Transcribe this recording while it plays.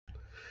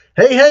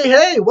Hey, hey,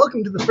 hey!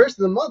 Welcome to the first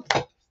of the month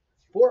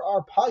for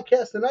our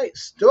podcast tonight,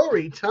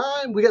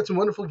 Storytime. We got some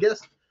wonderful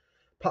guests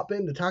pop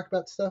in to talk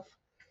about stuff.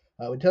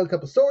 We tell a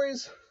couple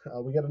stories.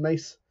 We got a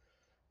nice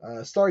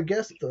star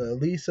guest,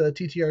 Lisa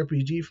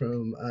TTRPG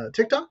from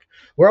TikTok.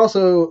 We're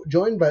also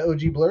joined by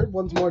OG Blurred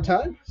once more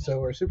time, so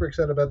we're super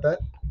excited about that.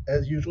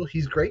 As usual,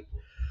 he's great.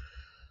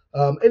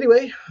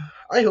 Anyway,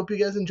 I hope you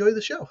guys enjoy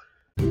the show.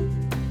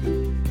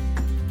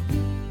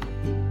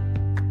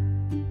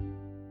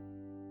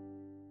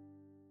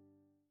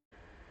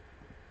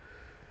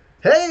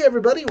 Hey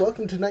everybody,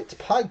 welcome to tonight's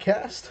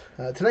podcast.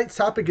 Tonight's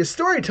topic is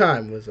story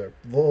time, was our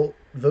vote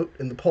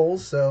in the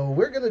polls, so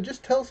we're going to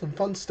just tell some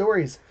fun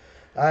stories.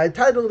 I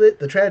titled it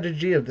The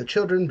Tragedy of the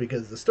Children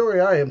because the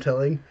story I am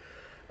telling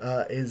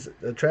is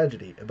a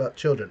tragedy about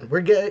children.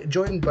 We're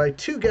joined by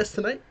two guests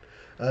tonight.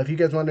 If you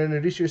guys want to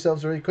introduce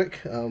yourselves really quick,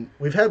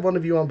 we've had one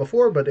of you on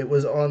before, but it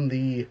was on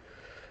the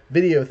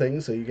video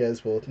thing, so you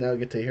guys will now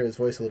get to hear his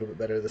voice a little bit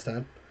better this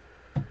time.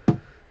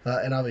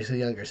 And obviously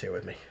Younger's here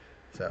with me,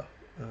 so...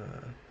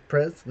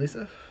 Prez,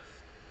 Lisa,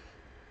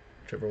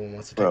 whichever one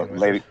wants to take it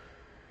away.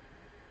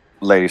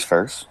 Ladies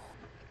first.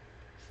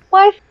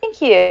 Why,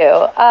 thank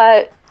you.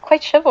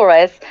 Quite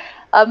chivalrous.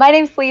 My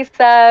name's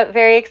Lisa.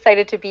 Very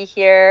excited to be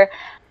here.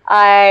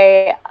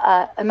 I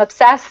am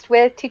obsessed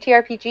with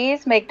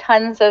TTRPGs, make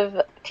tons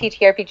of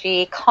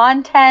TTRPG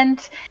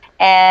content,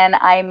 and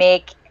I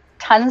make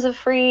tons of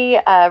free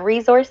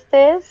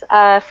resources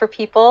for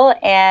people,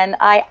 and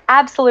I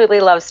absolutely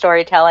love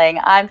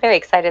storytelling. I'm very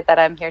excited that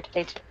I'm here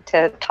today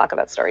to talk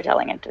about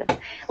storytelling and to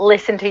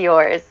listen to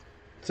yours.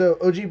 So,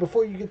 OG,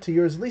 before you get to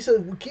yours,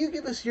 Lisa, can you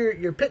give us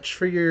your pitch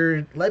for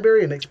your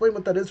library and explain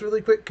what that is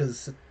really quick?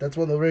 Because that's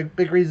one of the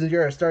big reasons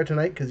you're our star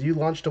tonight, because you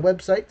launched a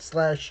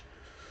website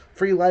 /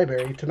 free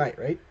library tonight,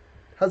 right?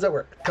 How's that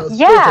work? Tell us.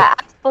 Yeah,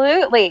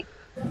 absolutely.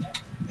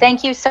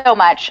 Thank you so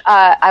much.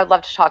 I would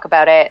love to talk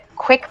about it.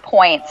 Quick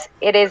points.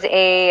 It is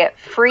a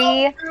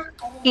free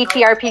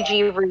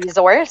TTRPG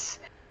resource.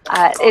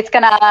 It's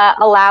going to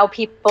allow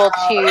people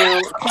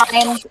to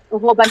find a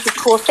whole bunch of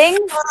cool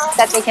things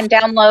that they can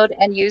download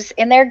and use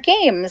in their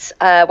games,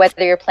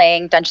 whether you're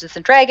playing Dungeons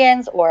 &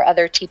 Dragons or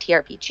other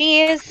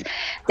TTRPGs.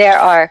 There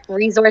are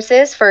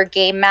resources for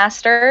game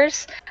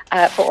masters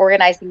for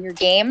organizing your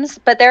games,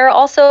 but there are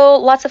also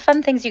lots of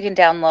fun things you can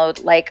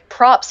download, like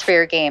props for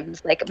your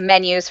games, like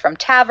menus from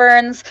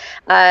taverns.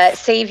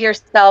 Save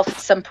yourself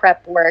some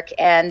prep work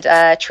and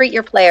treat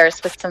your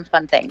players with some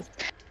fun things.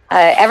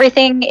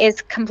 Everything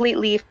is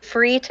completely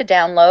free to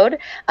download,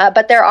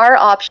 but there are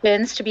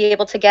options to be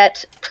able to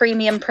get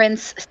premium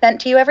prints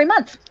sent to you every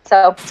month.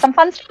 So some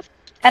fun stuff,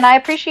 and I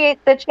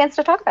appreciate the chance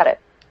to talk about it.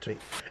 Sweet.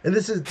 And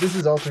this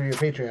is all through your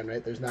Patreon,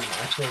 right? There's not an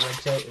actual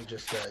website. It's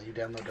just you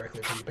download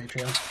directly from the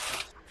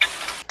Patreon.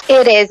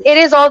 It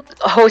is all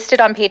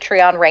hosted on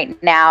Patreon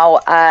right now.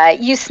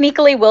 You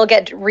sneakily will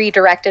get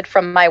redirected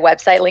from my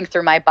website, link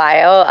through my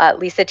bio,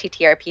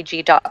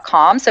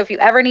 lisattrpg.com. So if you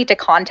ever need to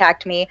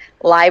contact me,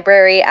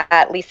 library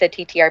at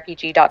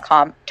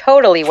lisattrpg.com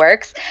totally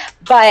works.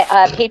 But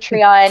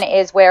Patreon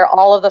is where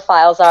all of the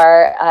files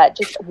are.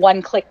 Just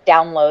one-click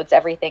downloads.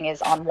 Everything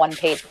is on one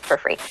page for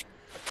free.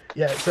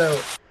 Yeah,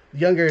 so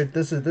Younger,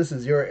 this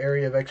is your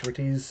area of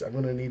expertise. I'm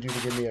going to need you to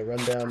give me a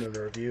rundown and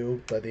a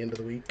review by the end of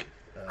the week.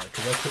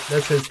 Because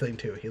that's his thing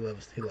too. He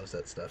loves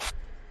that stuff.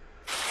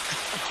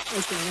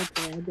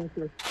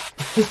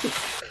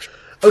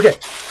 Okay,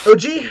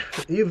 OG,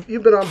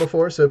 you've been on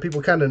before, so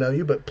people kind of know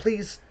you. But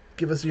please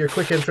give us your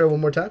quick intro one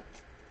more time.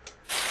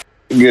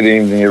 Good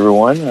evening,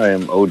 everyone. I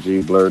am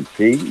OG Blurred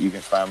P. You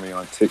can find me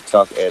on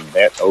TikTok at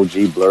that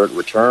OG Blurred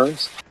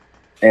Returns,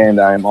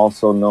 and I am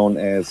also known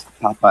as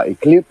Papa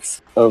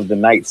Eclipse of the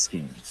Night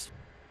Schemes.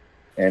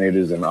 And it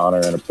is an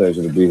honor and a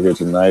pleasure to be here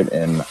tonight.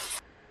 And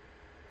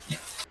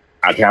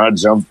I kind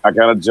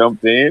of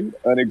jumped in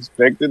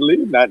unexpectedly,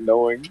 not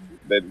knowing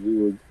that we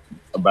were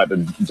about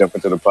to jump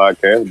into the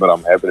podcast, but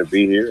I'm happy to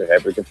be here and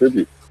happy to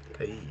contribute.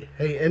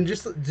 Hey, and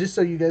just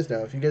so you guys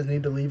know, if you guys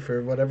need to leave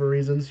for whatever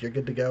reasons, you're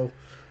good to go.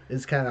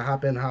 It's kind of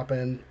hop in,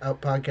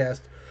 out podcast.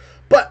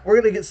 But we're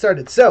going to get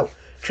started. So,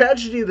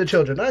 Tragedy of the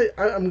Children.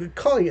 I'm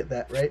calling it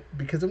that, right?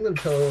 Because I'm going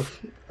to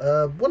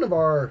tell one of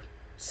our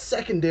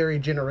secondary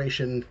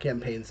generation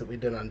campaigns that we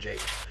did on Jake.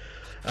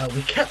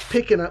 We kept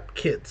picking up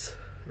kids.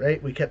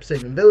 Right? We kept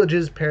saving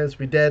villages, parents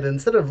be dead. And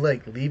instead of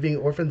like leaving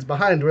orphans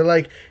behind, we're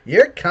like,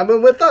 you're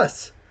coming with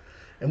us.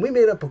 And we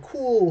made up a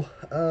cool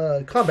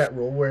combat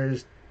rule where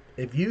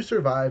if you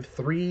survive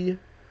 3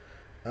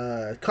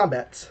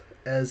 combats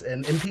as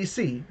an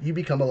NPC, you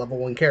become a level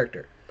 1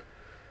 character.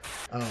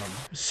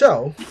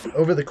 So,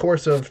 over the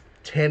course of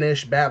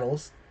 10-ish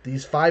battles,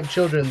 these 5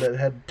 children that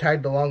had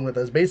tagged along with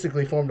us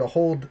basically formed a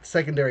whole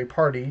secondary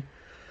party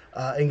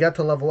and got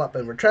to level up.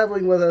 And we're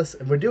traveling with us,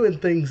 and we're doing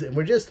things, and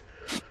we're just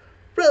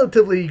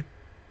relatively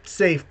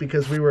safe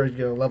because we were,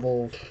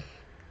 level...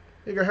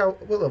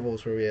 What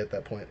levels were we at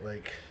that point?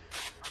 Like...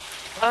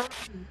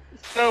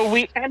 So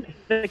we ended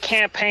the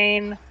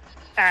campaign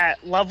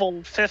at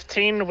level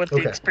 15 with the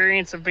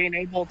experience of being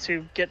able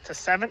to get to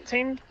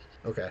 17.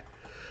 Okay.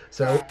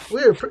 So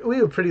we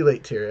were pretty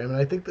late tier. I mean,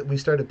 I think that we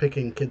started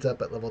picking kids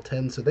up at level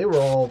 10, so they were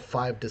all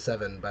 5 to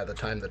 7 by the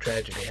time the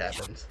tragedy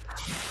happens.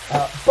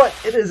 But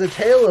it is a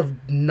tale of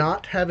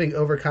not having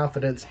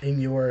overconfidence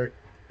in your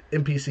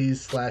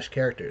NPCs /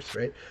 characters,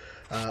 right?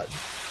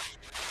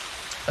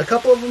 A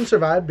couple of them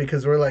survived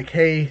because we're like,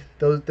 hey,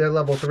 they're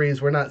level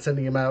 3s. We're not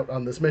sending them out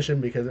on this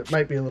mission because it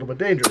might be a little bit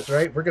dangerous,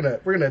 right? We're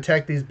gonna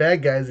attack these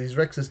bad guys, these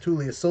Rexus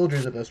Tullius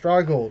soldiers in a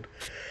stronghold,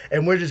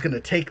 and we're just gonna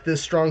take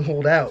this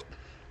stronghold out.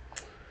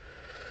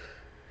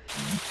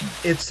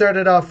 It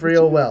started off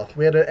real well.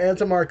 We had an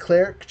Azamar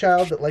cleric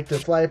child that liked to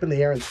fly up in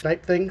the air and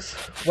snipe things.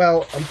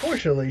 Well,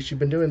 unfortunately, she'd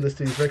been doing this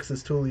to these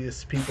Rexus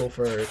Tullius people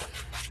for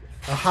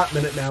a hot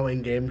minute now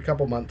in game, a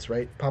couple months,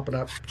 right? Popping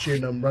up,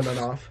 shooting them, running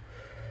off.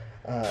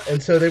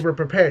 And so they were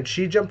prepared.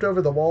 She jumped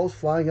over the walls,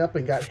 flying up,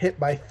 and got hit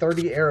by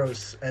 30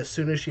 arrows as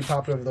soon as she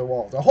popped over the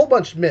walls. A whole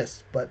bunch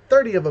missed, but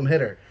 30 of them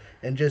hit her,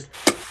 and just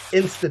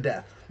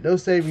insta-death. No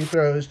saving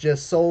throws,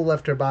 just soul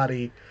left her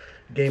body,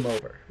 game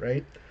over,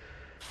 right?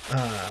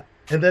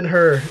 And then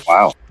her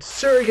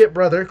surrogate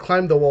brother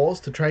climbed the walls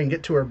to try and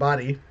get to her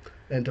body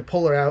and to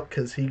pull her out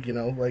because he,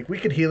 like, we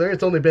could heal her.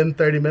 It's only been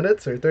 30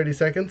 minutes or 30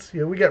 seconds.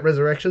 We got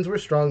resurrections. We're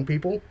strong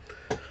people.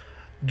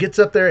 Gets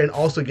up there and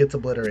also gets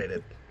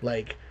obliterated.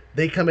 Like,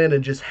 they come in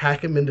and just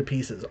hack him into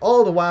pieces.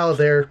 All the while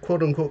their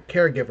quote-unquote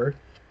caregiver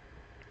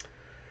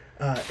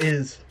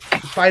is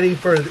fighting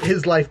for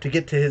his life to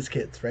get to his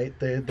kids, right?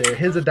 They're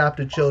his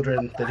adopted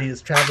children that he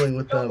is traveling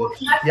with them,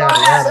 yada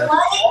yada.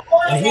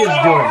 And he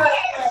is doing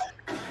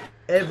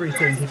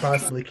everything he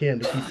possibly can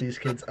to keep these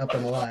kids up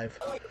and alive,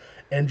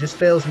 and just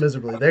fails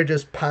miserably. They're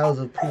just piles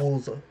of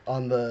pools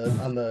on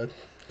the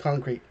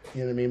concrete, you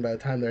know what I mean, by the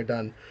time they're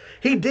done.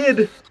 He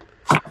did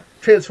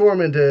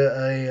transform into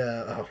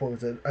what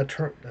was it?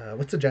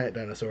 What's a giant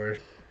dinosaur?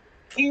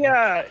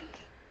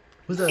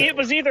 It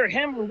was either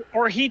him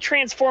or he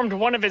transformed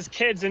one of his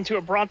kids into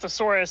a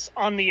Brontosaurus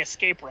on the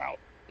escape route.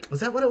 Was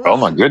that what it was? Oh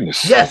my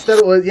goodness! Yes,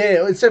 that was.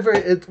 Yeah, except for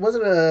it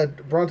wasn't a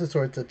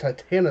Brontosaurus, it's a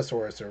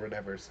Titanosaurus or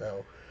whatever.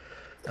 So.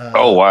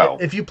 Oh wow!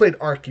 If you played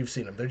Ark, you've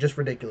seen them. They're just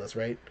ridiculous,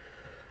 right?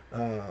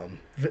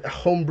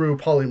 Homebrew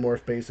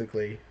polymorph,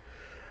 basically.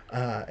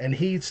 And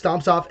he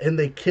stomps off, and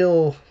they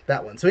kill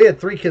that one. So he had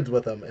 3 kids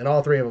with him, and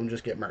all 3 of them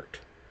just get murked.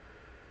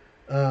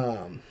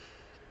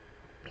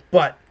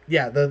 But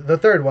yeah, the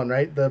third one,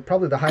 right?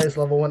 Probably the highest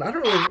level one. I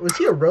don't know. Was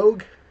he a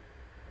rogue?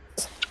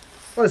 I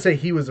want to say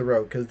he was a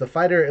rogue because the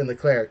fighter and the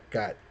cleric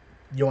got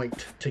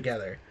yoinked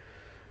together.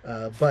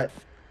 But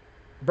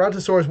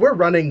Brontosaurus, we're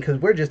running because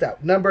we're just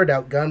outnumbered,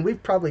 outgunned.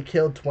 We've probably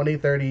killed 20,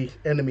 30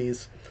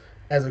 enemies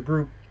as a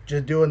group,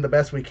 just doing the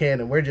best we can,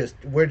 and we're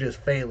just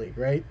failing,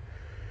 right?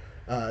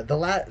 I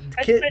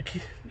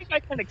think I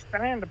can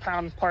expand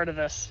upon part of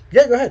this.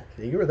 Yeah, go ahead.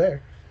 You were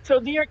there. So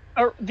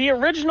the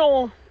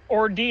original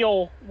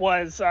ordeal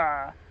was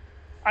I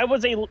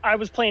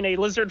was playing a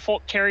lizard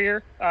folk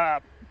carrier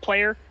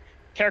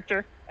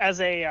character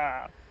as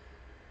a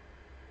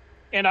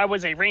and I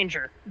was a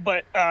ranger,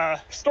 but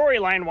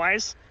storyline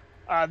wise.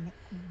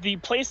 The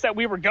place that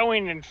we were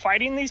going and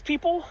fighting these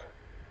people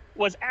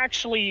was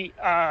actually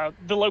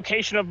the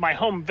location of my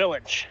home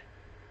village.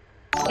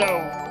 So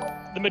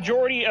the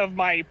majority of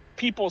my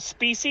people's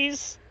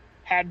species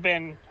had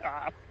been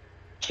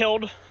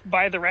killed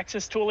by the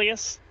Rexus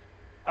Tullius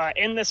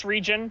in this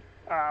region.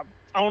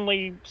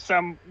 Only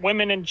some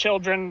women and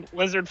children,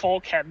 lizard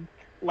folk, had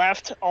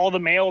left. All the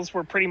males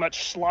were pretty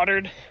much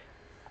slaughtered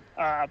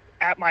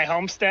at my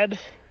homestead.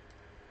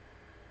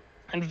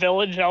 And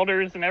village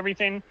elders and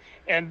everything,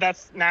 and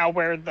that's now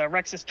where the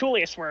Rexus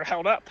Tullius were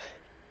held up.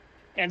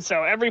 And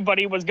so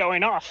everybody was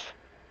going off.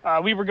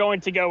 We were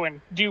going to go and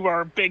do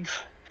our big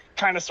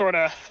kind of sort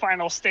of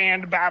final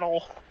stand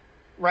battle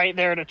right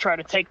there to try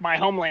to take my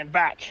homeland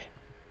back.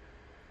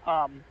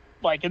 And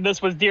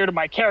this was dear to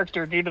my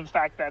character due to the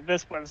fact that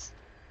this was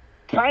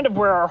kind of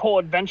where our whole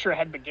adventure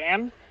had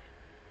began,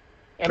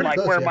 and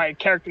my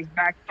character's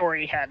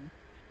backstory had,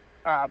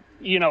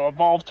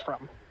 evolved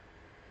from.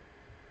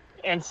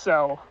 And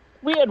so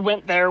we had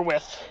went there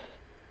with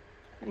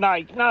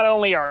not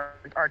only our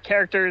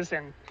characters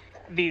and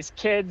these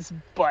kids,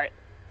 but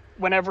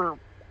whenever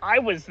I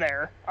was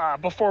there,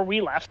 before we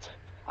left,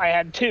 I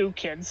had 2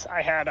 kids.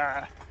 I had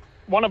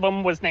one of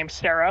them was named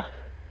Sarah,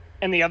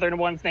 and the other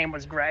one's name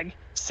was Greg.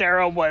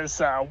 Sarah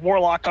was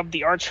Warlock of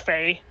the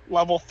Archfey,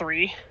 level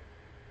 3,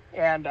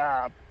 and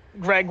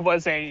Greg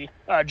was a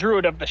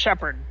Druid of the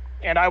Shepherd,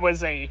 and I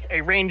was a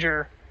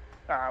Ranger.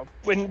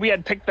 When we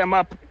had picked them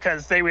up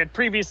because they had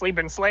previously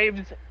been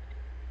slaves,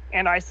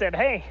 and I said,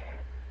 hey,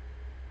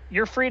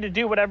 you're free to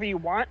do whatever you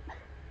want,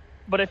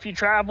 but if you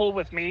travel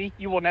with me,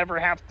 you will never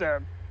have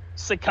to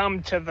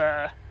succumb to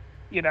the,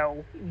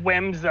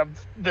 whims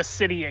of the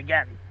city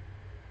again.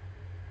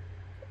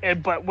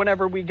 But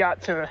whenever we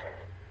got to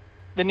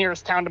the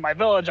nearest town to my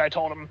village, I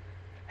told them,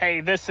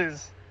 hey, this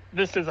is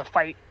a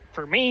fight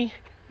for me.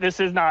 This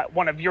is not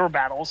one of your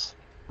battles.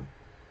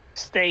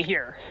 Stay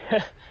here.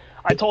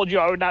 I told you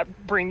I would not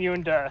bring you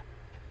into,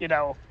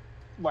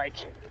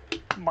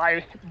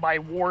 my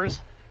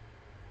wars.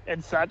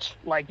 and such.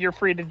 Like, you're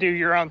free to do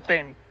your own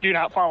thing. Do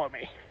not follow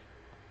me.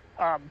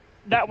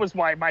 That was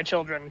why my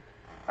children,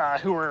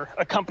 who were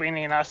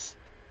accompanying us,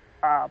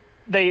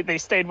 they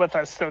stayed with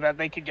us so that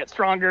they could get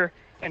stronger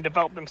and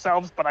develop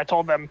themselves. But I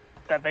told them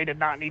that they did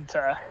not need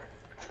to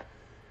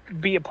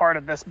be a part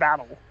of this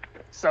battle.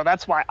 So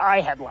that's why I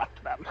had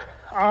left them.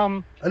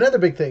 Another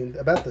big thing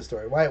about the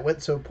story, why it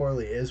went so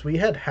poorly, is we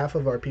had half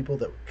of our people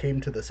that came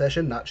to the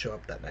session not show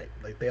up that night.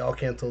 Like, they all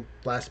canceled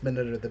last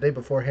minute or the day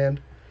beforehand.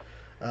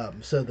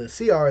 So the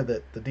CR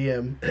that the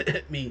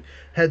DM, me,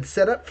 had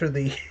set up for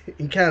the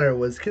encounter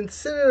was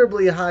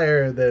considerably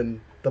higher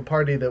than the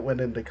party that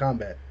went into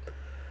combat.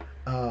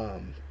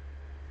 And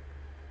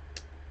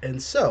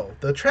so,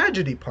 the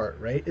tragedy part,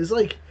 right, is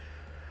like,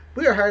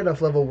 we are high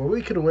enough level where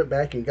we could have went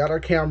back and got our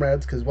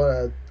comrades, because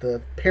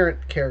the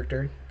parent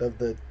character of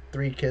the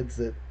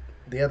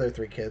other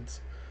three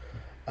kids,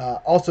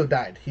 also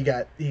died. He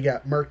got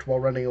murked while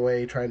running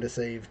away trying to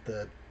save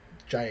the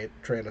giant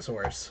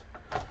Tyrannosaurus.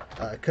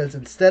 Because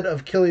instead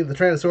of killing the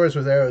Tyrannosaurus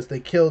with arrows, they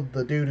killed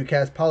the dude who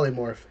cast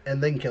Polymorph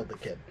and then killed the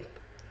kid.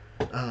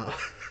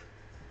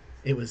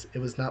 It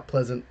was not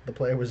pleasant. The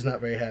player was not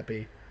very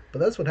happy, but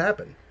that's what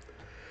happened.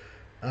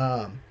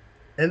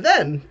 And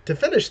then, to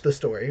finish the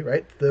story,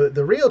 right,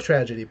 the real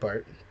tragedy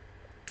part,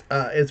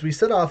 is we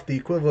set off the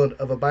equivalent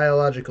of a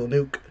biological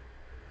nuke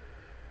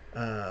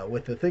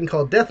with a thing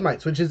called death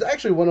mites, which is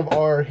actually one of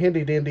our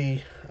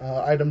handy-dandy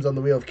items on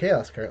the Wheel of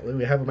Chaos currently.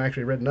 We have them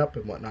actually written up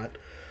and whatnot.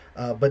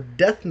 But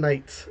death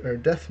mites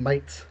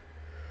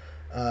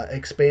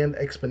expand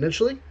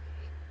exponentially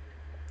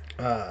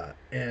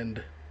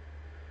and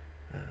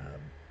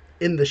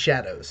in the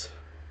shadows.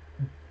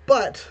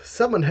 But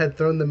someone had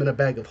thrown them in a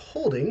bag of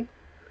holding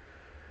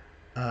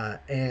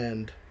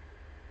and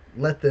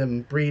let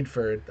them breed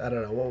for, I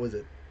don't know, what was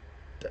it,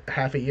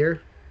 half a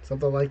year?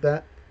 Something like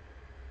that?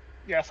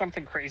 Yeah,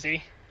 something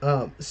crazy.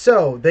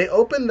 So they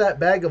opened that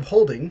bag of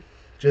holding,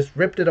 just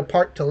ripped it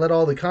apart to let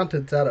all the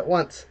contents out at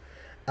once.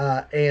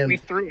 And we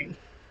threw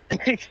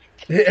it.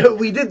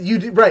 We did. You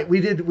did right. We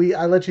did.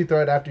 I let you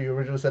throw it after you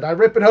originally said. I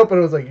rip it open.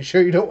 I was like, "You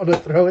sure you don't want to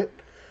throw it?"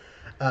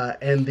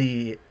 And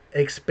the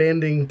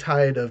expanding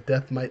tide of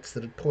death mites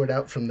that had poured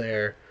out from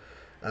there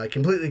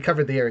completely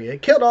covered the area.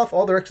 It killed off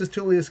all the Rexus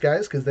Tullius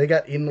guys because they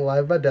got eaten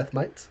alive by death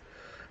mites.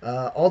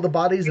 All the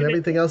bodies and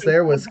everything else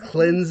there was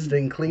cleansed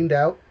and cleaned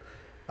out.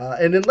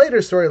 And in later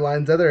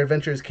storylines, other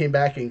adventurers came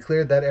back and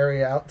cleared that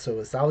area out, so it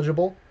was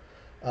salvageable.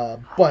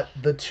 But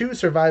the two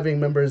surviving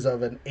members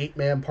of an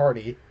 8-man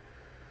party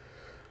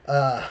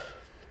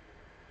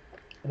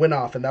went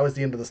off, and that was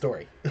the end of the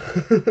story.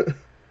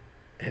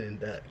 And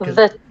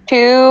the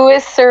two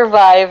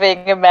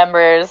surviving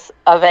members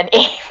of an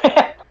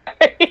 8-man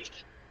party.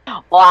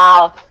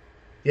 Wow.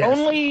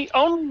 Yes.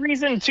 Only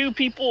reason 2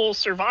 people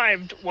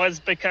survived was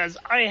because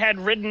I had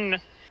ridden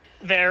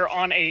there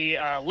on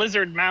a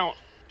lizard mount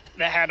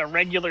that had a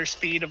regular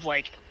speed of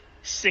like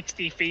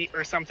 60 feet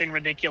or something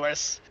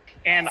ridiculous.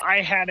 And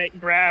I had it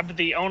grab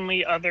the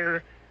only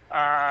other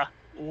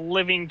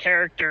living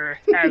character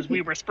as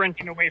we were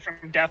sprinting away from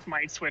death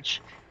mites,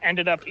 which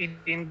ended up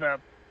eating the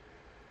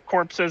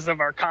corpses of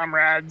our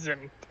comrades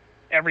and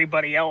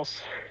everybody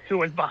else who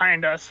was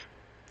behind us.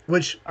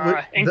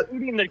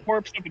 Including the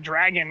corpse of a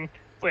dragon,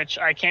 which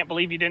I can't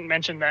believe you didn't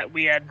mention that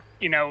we had,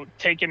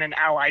 taken an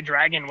ally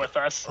dragon with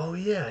us. Oh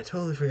yeah, I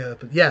totally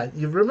forgot. But yeah,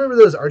 you remember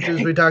those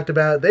archers we talked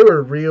about? They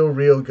were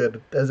real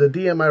good. As a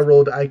DM, I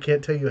rolled, I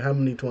can't tell you how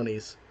many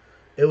 20s.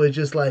 It was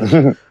just like,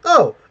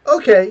 oh,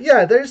 okay,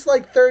 yeah, there's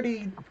like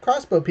 30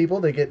 crossbow people.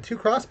 They get 2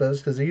 crossbows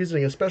because they're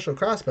using a special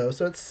crossbow.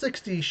 So it's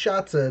 60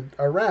 shots a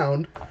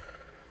round.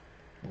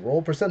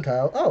 Roll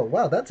percentile. Oh,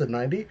 wow, that's a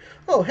 90.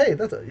 Oh, hey,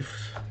 that's a...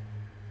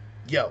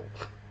 Yo,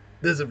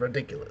 this is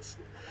ridiculous.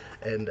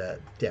 And,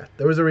 yeah,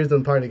 there was a reason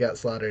the party got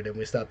slaughtered and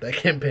we stopped that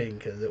campaign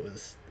because it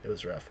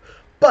was rough.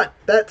 But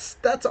that's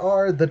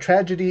the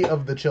tragedy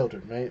of the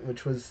children, right?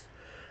 Which was...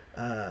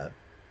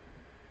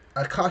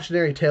 a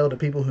cautionary tale to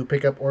people who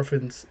pick up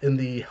orphans in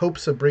the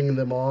hopes of bringing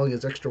them along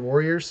as extra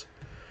warriors,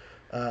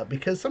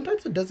 because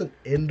sometimes it doesn't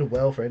end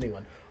well for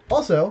anyone.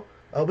 Also,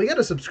 we got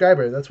a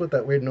subscriber. That's what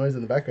that weird noise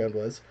in the background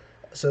was.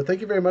 So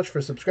thank you very much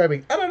for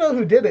subscribing. I don't know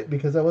who did it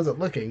because I wasn't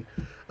looking.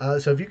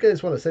 So if you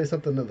guys want to say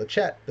something in the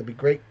chat, that'd be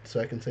great so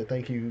I can say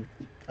thank you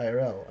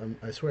IRL.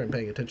 I swear I'm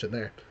paying attention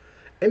there.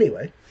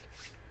 Anyway,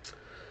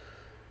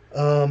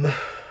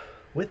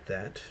 with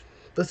that,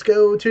 let's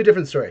go to a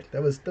different story.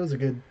 That was a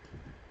good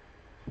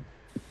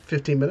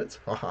 15 minutes.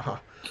 Ha ha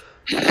ha.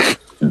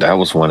 That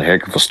was one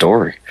heck of a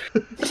story.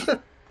 It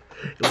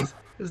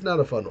was not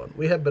a fun one.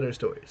 We have better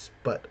stories,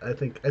 but I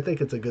think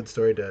it's a good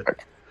story to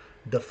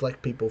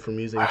deflect people from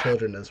using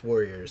children as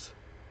warriors,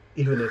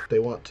 even if they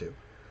want to.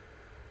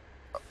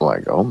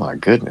 Like, oh my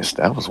goodness,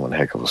 that was one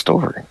heck of a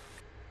story.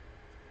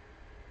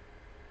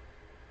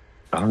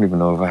 I don't even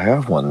know if I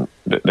have one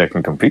that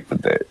can compete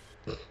with that.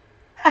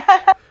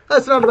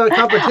 It's not about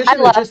competition.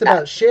 It's just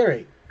about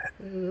sharing.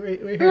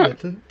 We're here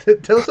to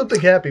tell something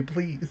happy,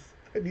 please.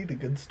 I need a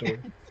good story.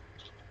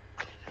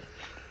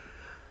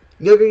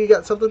 Yoga, you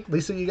got something?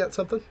 Lisa, you got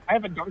something? I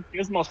have a dark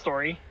dismal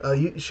story.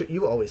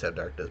 You always have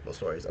dark dismal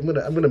stories. I'm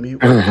gonna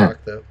mute when you talk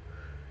though.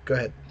 Go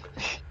ahead.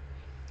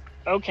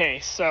 Okay,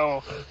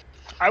 so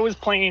I was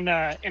playing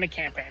in a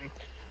campaign.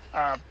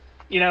 I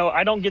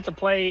don't get to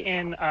play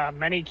in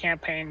many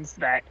campaigns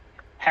that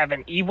have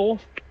an evil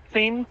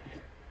theme.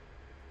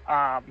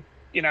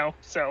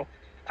 So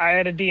I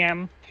had a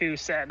DM who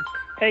said,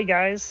 "Hey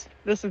guys,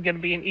 this is going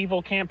to be an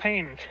evil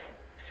campaign.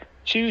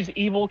 Choose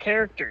evil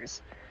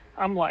characters."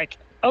 I'm like,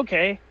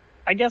 okay,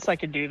 I guess I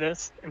could do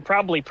this, and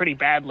probably pretty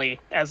badly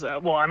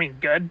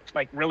good,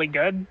 like really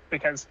good,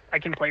 because I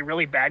can play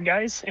really bad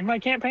guys in my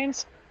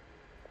campaigns.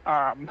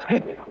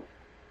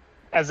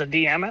 As a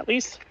DM at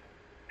least.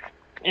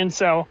 And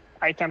so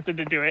I attempted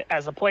to do it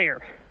as a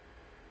player.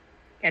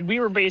 And we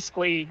were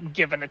basically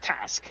given a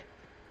task.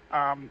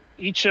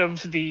 Each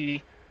of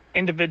the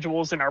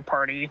individuals in our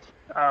party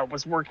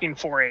was working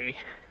for a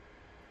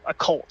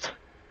cult,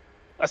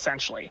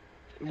 essentially.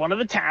 One of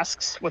the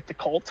tasks with the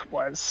cult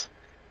was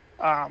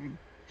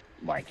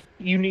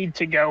you need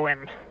to go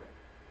and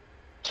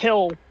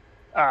kill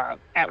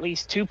at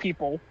least 2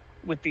 people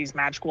with these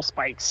magical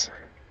spikes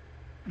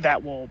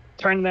that will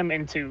turn them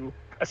into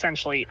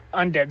essentially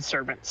undead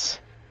servants,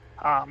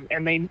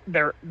 and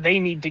they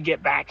need to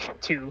get back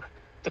to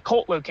the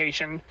cult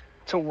location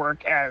to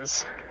work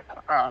as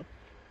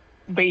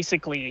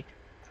basically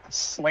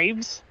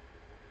slaves,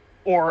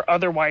 or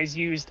otherwise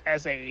used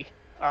as a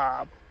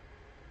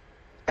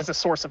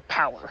source of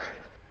power.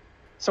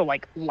 So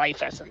like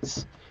life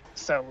essence.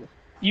 So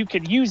you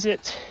could use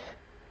it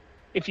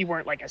if you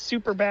weren't like a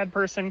super bad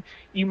person.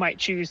 You might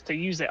choose to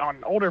use it on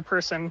an older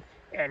person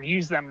and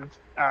use them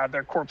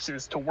their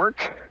corpses to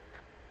work,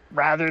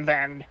 rather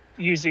than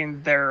using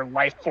their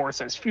life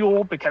force as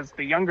fuel, because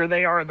the younger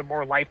they are, the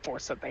more life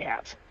force that they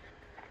have.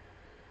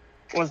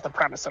 Was the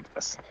premise of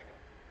this.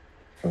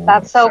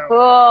 That's so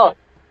cool.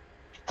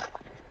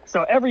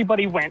 So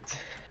everybody went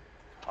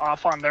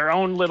off on their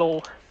own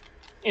little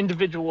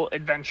individual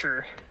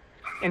adventure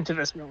into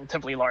this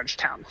relatively large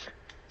town.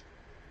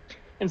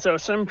 And so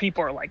some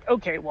people are like,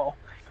 okay, well,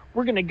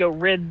 we're going to go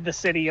rid the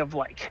city of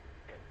like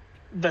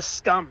the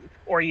scum,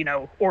 or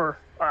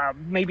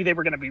maybe they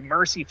were going to be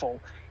merciful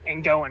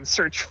and go and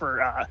search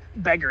for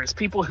beggars,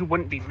 people who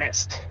wouldn't be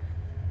missed,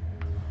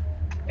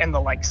 and the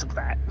likes of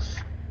that.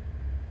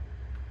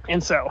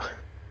 And so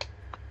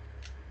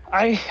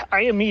I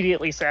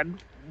immediately said,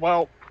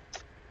 well,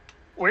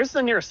 where's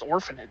the nearest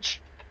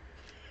orphanage?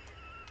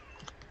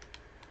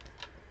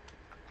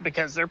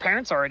 Because their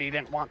parents already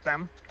didn't want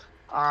them.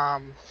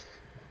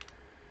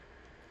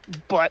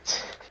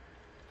 But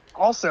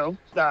also,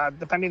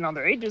 depending on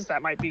their ages,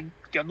 that might be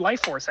good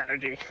life force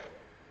energy.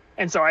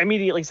 And so I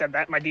immediately said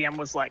that. My DM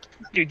was like,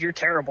 dude, you're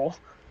terrible.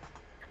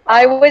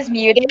 I was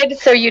muted,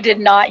 so you did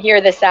not hear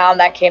the sound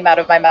that came out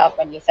of my mouth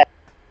when you said it.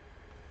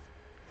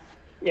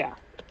 Yeah.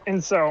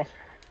 And so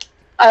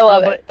I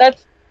love it.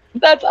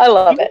 I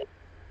love it.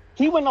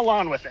 He went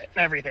along with it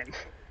and everything.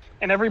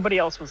 And everybody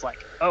else was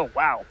like, oh,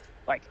 wow,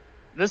 like,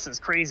 this is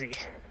crazy.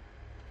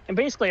 And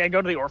basically, I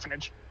go to the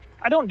orphanage.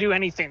 I don't do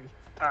anything,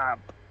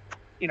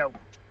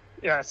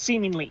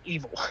 seemingly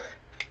evil.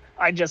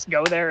 I just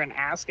go there and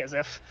ask as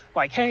if,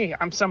 like, hey,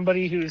 I'm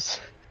somebody who's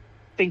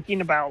thinking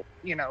about,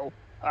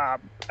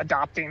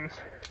 adopting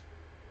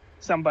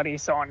somebody,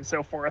 so on and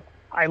so forth.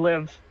 I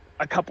live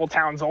a couple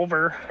towns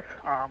over,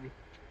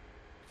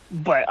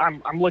 but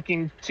I'm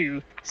looking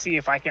to see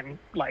if I can,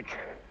 like,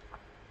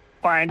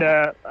 find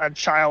a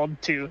child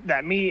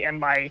that me and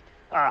my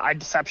I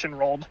deception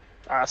rolled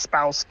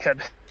spouse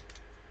could.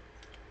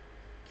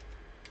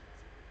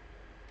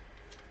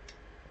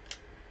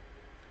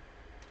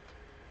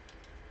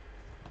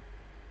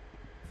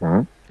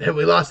 And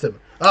we lost him.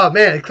 Oh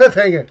man,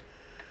 cliffhanger.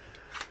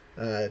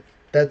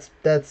 That's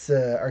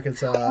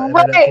Arkansas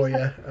internet for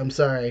you. I'm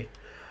sorry.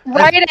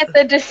 Right at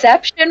the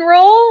deception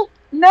roll?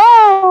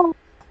 No.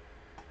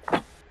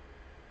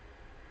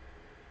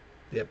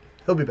 Yep,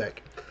 he'll be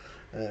back.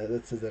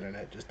 That's his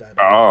internet just died.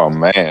 Oh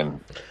man.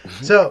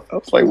 So I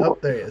was like,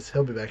 there he is.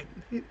 He'll be back.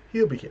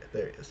 He'll be here.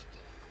 There he is.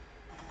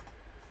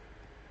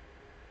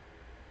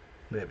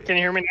 Maybe. Can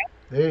you hear me now?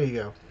 There you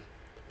go.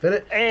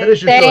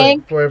 Finish your story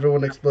before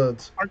everyone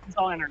explodes.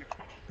 Arkansas internet.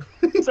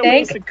 So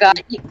thank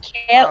God you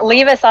can't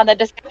leave us on the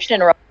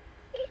deception roll.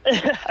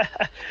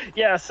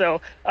 Yeah,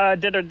 so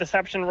did a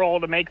deception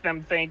roll to make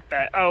them think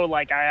that, oh,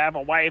 like I have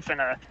a wife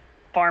and a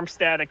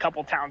farmstead a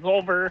couple towns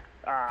over,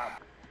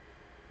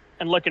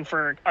 and looking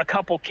for a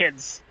couple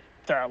kids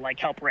to like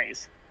help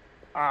raise.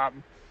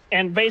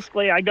 And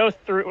basically I go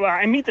through,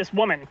 I meet this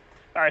woman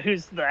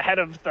who's the head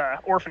of the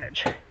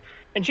orphanage,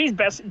 and she's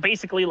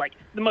basically like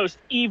the most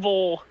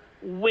evil,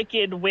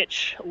 wicked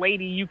witch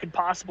lady you could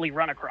possibly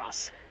run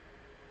across.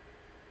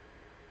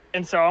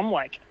 And so I'm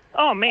like,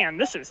 oh man,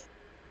 this is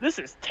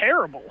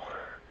terrible.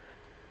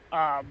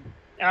 And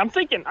I'm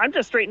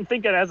just straight and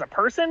thinking as a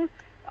person,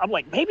 I'm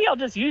like, maybe I'll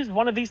just use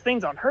one of these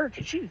things on her,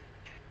 because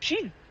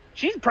she's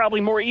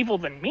probably more evil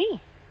than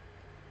me.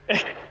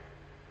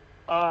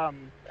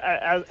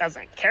 As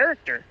a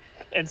character.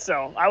 And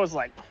so I was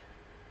like,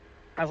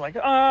 I was like,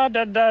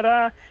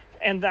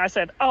 and I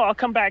said, oh, I'll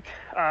come back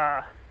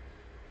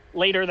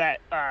later.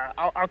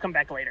 I'll come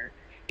back later.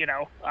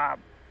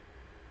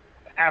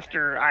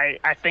 After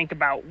I think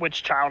about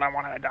which child I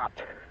want to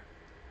adopt.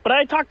 But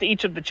I talked to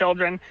each of the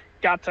children,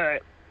 got to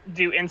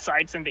do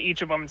insights into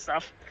each of them and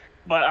stuff.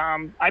 But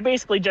I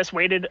basically just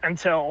waited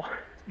until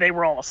they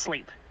were all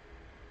asleep.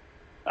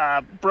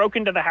 Broke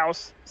into the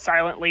house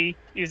silently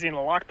using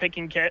a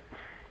lock-picking kit.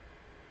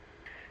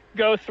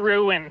 Go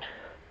through and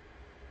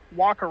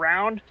walk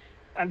around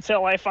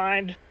until I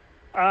find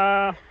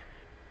the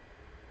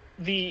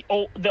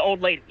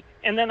old lady.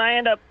 And then I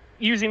end up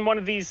using one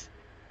of these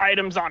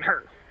items on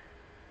her.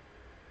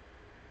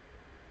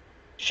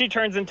 She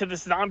turns into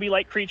this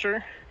zombie-like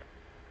creature,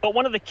 but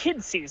one of the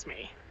kids sees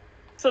me.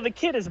 So the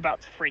kid is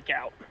about to freak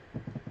out.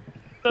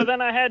 So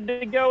then I had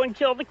to go and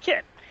kill the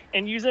kid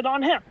and use it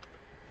on him.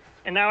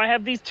 And now I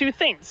have these two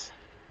things.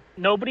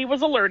 Nobody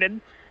was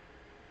alerted,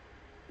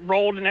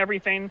 rolled and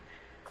everything,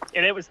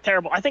 and it was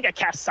terrible. I think I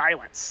cast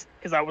silence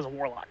because I was a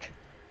warlock.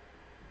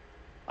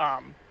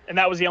 And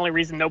that was the only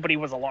reason nobody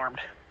was alarmed.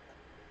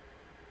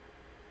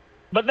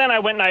 But then I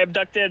went and I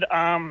abducted...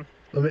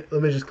 Let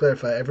me just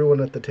clarify. Everyone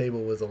at the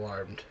table was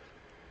alarmed.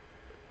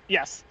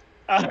 Yes.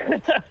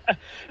 But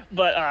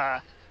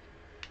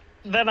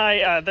then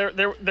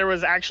there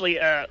was actually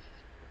a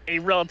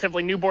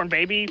relatively newborn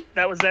baby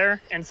that was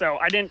there, and so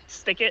I didn't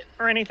stick it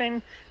or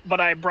anything, but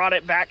I brought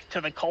it back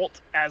to the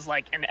cult as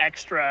like an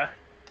extra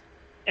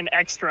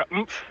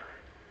oomph.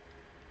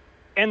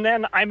 And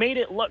then I made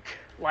it look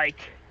like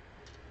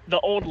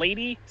the old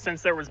lady,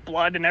 since there was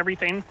blood and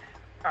everything,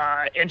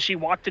 and she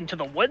walked into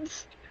the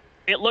woods.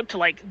 It looked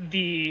like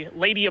the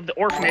lady of the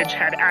orphanage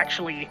had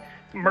actually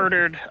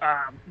murdered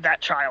that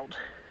child.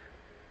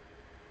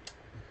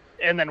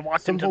 And then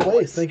walked into the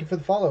woods. Thank you for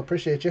the follow.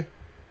 Appreciate you.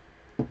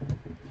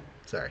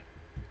 Sorry.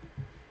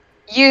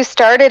 You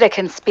started a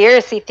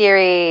conspiracy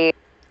theory.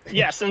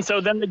 Yes, and so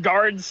then the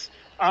guards...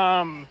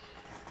 I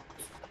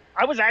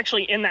was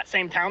actually in that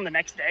same town the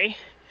next day,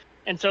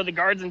 and so the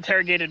guards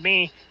interrogated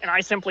me, and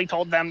I simply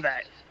told them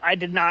that I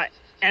did not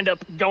end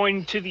up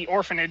going to the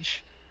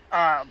orphanage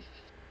after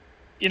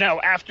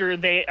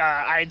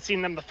I had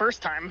seen them the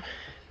first time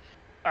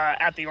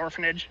at the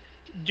orphanage,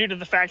 due to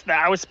the fact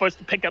that I was supposed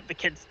to pick up the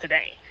kids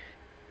today.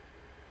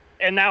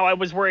 And now I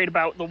was worried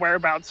about the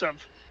whereabouts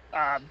of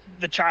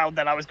the child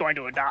that I was going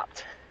to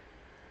adopt.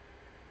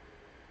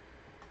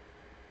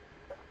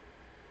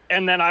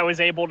 And then I was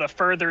able to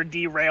further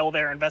derail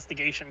their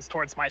investigations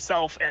towards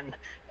myself and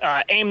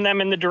aim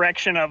them in the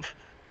direction of,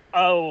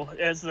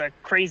 as the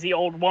crazy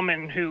old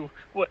woman who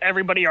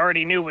everybody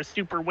already knew was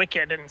super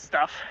wicked and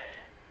stuff.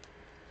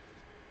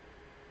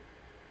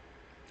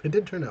 It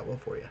did turn out well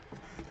for you.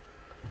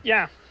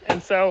 Yeah,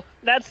 and so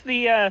that's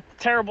the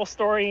terrible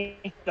story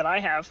that I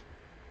have.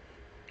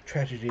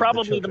 Tragedy.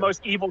 Probably the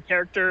most evil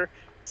character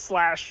 /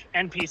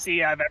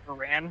 NPC I've ever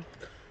ran.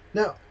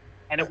 No.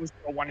 And it was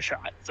a one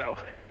shot, so.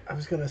 I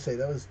was gonna say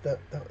that was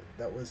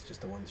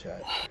just a one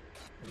shot.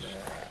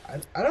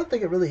 I don't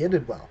think it really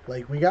ended well.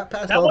 Like, we got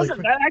past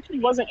that actually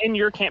wasn't in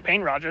your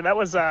campaign, Roger. That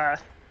was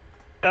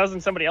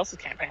in somebody else's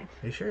campaign.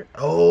 Are you sure?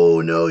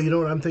 Oh no, you know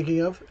what I'm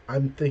thinking of?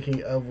 I'm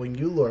thinking of when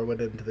you, Laura,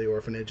 went into the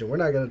orphanage, and we're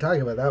not gonna talk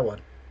about that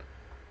one.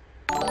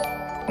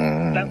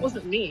 That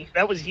wasn't me.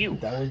 That was you.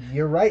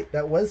 You're right.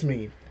 That was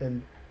me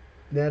in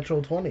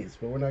natural 20s,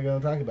 but we're not going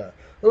to talk about it.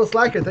 Little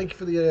Slacker, thank you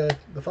for the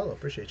follow.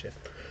 Appreciate you.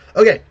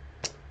 Okay,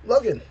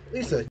 Logan,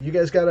 Lisa, you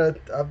guys got a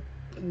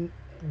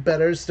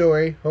better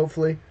story,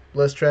 hopefully,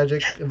 less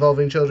tragic,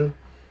 involving children.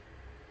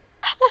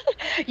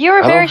 You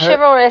were very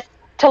chivalrous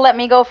to let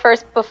me go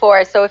first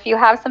before. So if you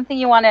have something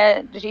you want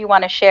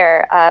to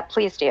share,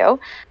 please do.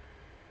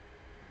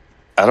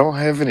 I don't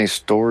have any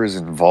stories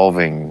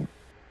involving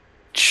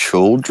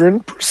children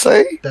per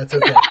se. That's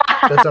okay.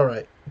 That's all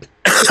right.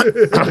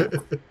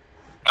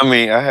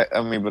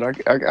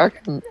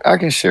 I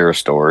can share a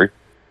story.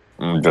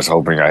 I'm just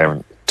hoping I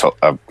haven't.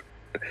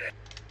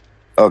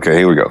 Okay,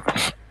 here we go.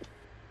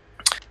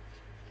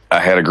 I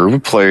had a group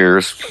of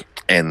players,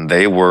 and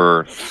they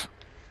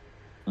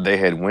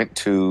had went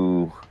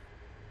to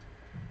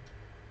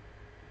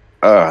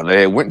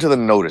the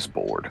notice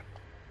board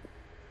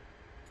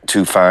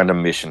to find a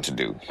mission to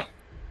do.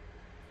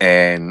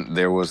 And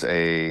there was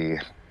a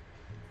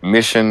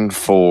mission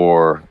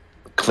for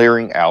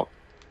clearing out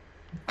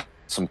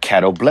some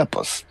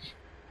catoblepas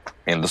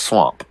in the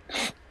swamp.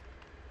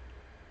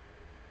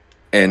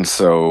 And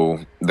so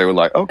they were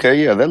like,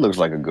 okay, yeah, that looks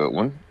like a good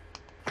one.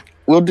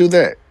 We'll do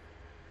that.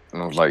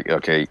 And I was like,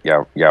 okay,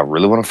 y'all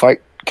really want to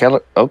fight Cali?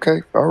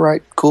 Okay, all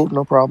right, cool,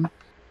 no problem.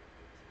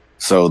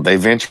 So they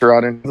venture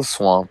out into the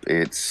swamp.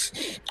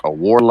 It's a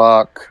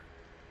warlock,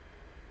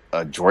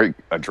 a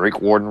Drake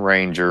Warden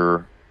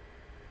Ranger,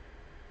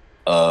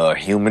 a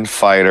human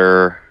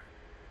fighter,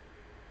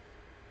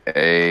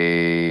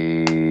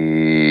 it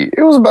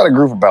was about a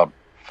group of about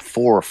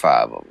 4 or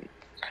 5 of them.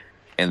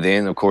 And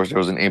then, of course, there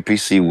was an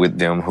NPC with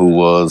them who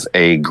was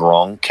a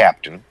Grong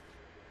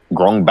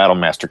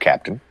Battlemaster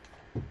captain.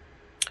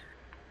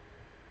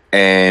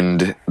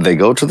 And they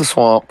go to the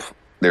swamp.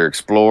 They're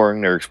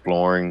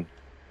exploring.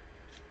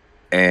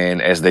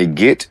 And as they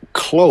get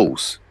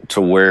close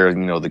to where,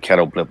 the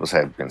catoblepas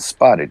have been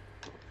spotted,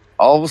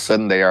 all of a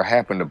sudden they are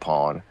happened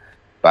upon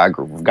by a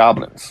group of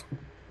goblins.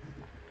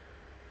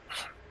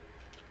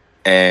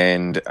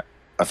 And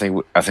I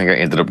think I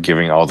ended up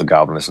giving all the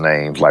goblins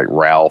names like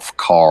Ralph,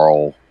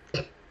 Carl,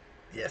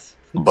 yes,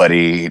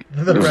 Buddy. It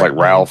was like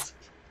Ralph.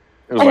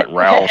 It was like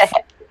Ralph,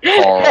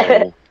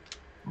 Carl,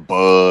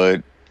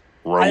 Bud,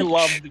 Roach. I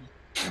love these.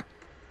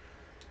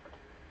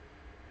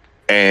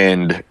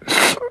 And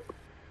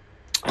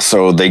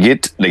so they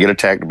get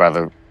attacked by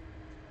the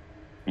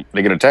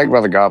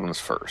goblins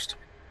first.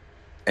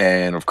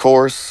 And of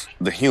course,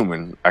 the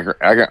human, I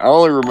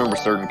only remember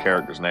certain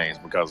characters' names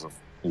because of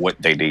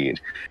what they did.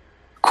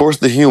 Of course,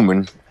 the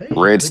human,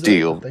 Red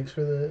Steel. Thanks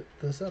for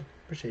the sub.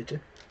 Appreciate you.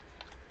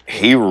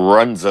 He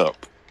runs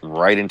up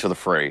right into the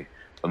fray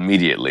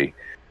immediately,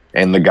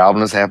 and the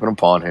goblins happen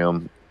upon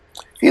him.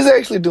 He's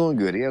actually doing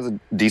good. He has a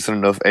decent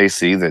enough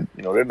AC that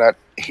they're not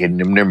hitting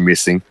him; they're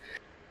missing,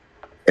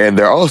 and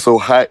they're also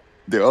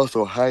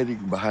hiding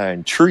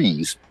behind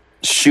trees,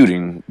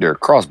 shooting their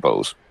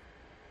crossbows.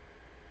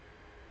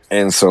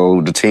 And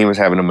so the team is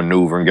having to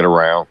maneuver and get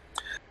around.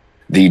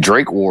 The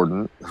Drake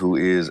Warden, who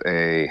is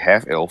a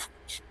half elf,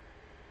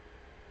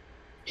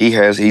 he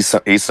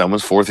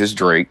summons forth his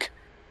Drake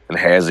and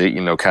has it,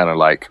 kind of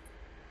like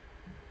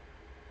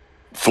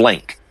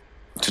flank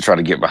to try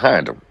to get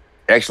behind him.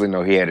 Actually,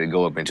 no, he had to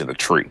go up into the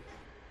tree.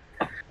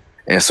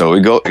 And so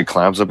it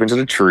climbs up into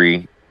the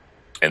tree,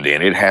 and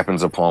then it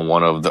happens upon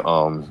one of the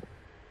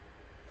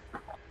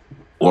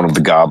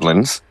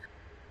goblins.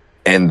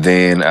 And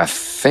then I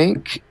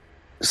think,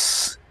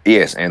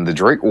 yes, and the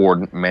Drake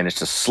Warden managed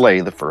to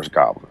slay the first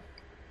goblin.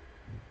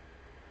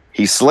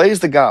 He slays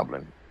the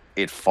goblin.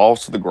 It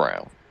falls to the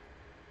ground.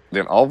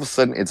 Then all of a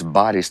sudden, its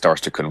body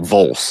starts to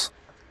convulse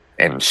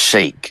and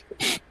shake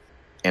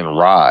and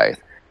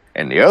writhe.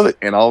 And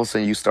all of a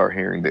sudden, you start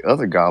hearing the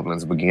other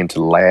goblins begin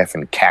to laugh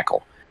and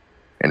cackle.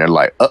 And they're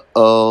like,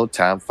 "Uh-oh,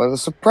 time for the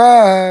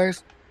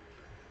surprise."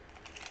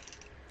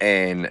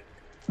 And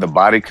the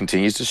body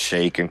continues to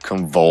shake and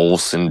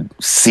convulse and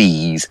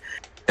seize.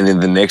 And then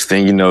the next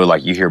thing you know,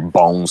 like you hear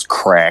bones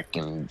crack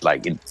and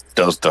like it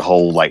does the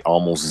whole like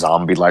almost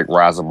zombie-like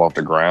rise up off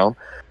the ground.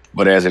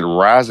 But as it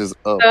rises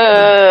up,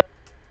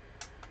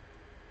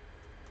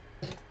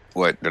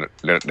 what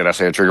did I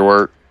say a trigger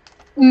word?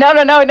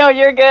 No,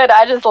 you're good.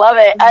 I just love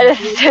it.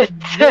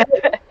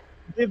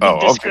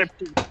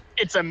 Descriptive. Okay.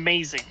 It's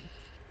amazing.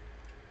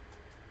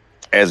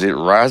 As it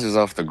rises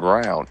off the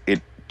ground,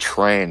 it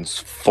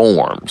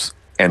transforms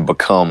and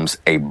becomes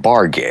a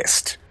bar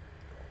guest.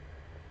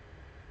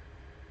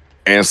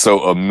 And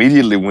so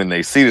immediately when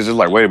they see this, they're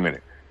like, "Wait a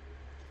minute.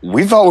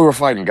 We thought we were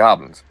fighting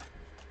goblins."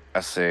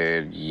 I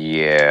said,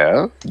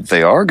 "Yeah,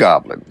 they are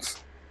goblins.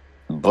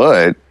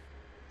 But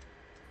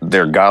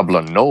they're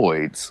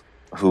goblinoids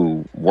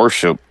who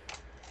worship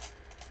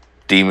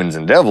demons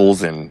and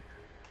devils. And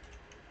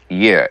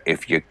yeah,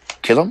 if you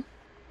kill them,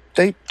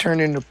 they turn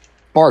into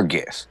bar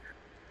guests."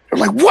 They're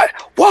like, "What?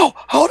 Whoa,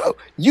 hold up.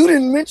 You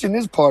didn't mention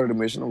this part of the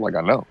mission." I'm like,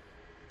 "I know.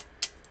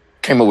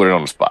 Came up with it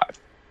on the spot."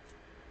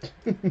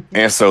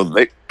 and so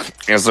they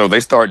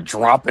start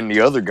dropping the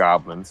other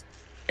goblins,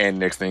 and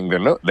next thing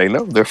they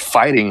know they're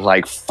fighting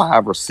like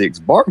 5 or 6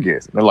 bar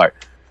guests. And they're like,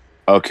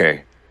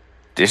 "Okay,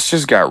 this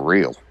just got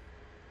real."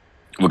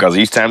 Because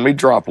each time they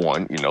drop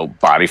one,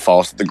 body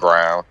falls to the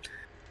ground.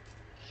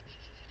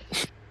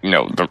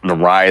 The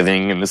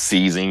writhing and the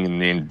seizing,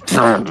 and then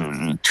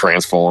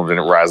transforms, and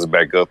it rises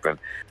back up, and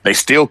they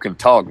still can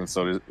talk. And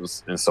so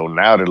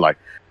now they're like,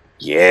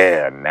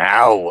 "Yeah,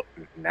 now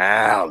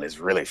let's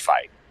really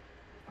fight."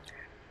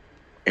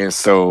 And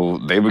so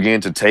they begin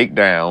to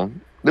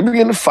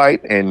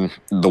fight, and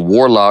the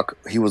warlock,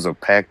 he was a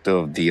pact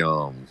of the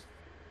I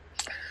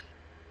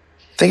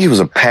think he was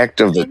a pact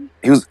of the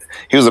he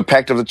was a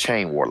pact of the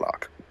chain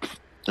warlock.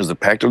 It was a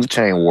pact of the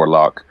chain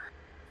warlock,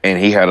 and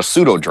he had a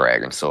pseudo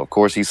dragon. So of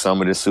course he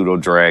summoned his pseudo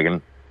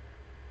dragon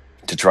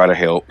to try to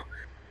help.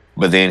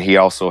 But then he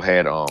also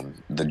had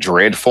the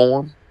dread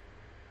form.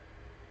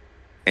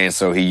 And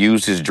so he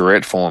used his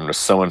dread form to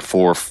summon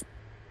forth,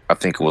 I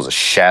think it was a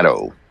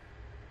shadow,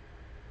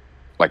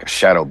 like a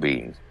shadow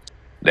being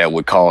that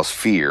would cause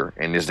fear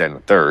and this, that, and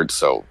the third.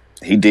 So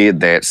he did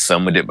that,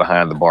 summoned it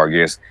behind the bar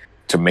guests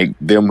to make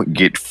them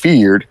get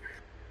feared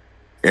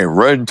and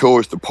run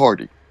towards the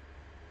party.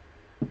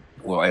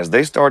 Well, as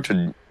they start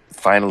to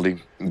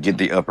finally get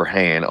the upper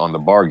hand on the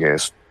bar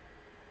guests,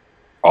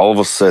 all of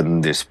a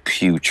sudden this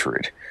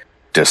putrid,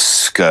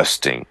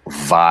 disgusting,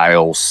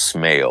 vile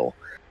smell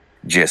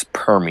just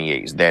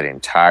permeates that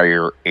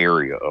entire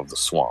area of the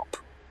swamp.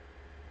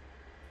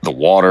 The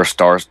water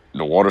starts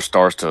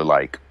to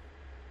like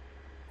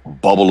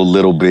bubble a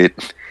little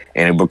bit,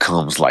 and it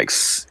becomes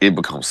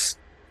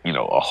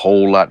a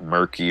whole lot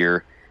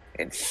murkier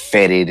and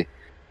fetid.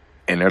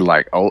 And they're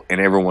like, "Oh," and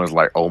everyone's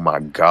like, "Oh my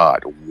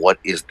God, what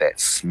is that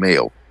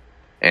smell?"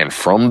 And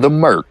from the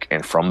murk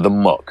and from the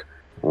muck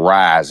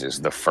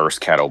rises the first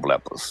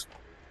catoblepas.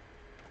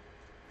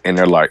 And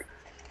they're like,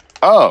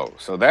 oh,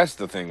 so that's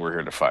the thing we're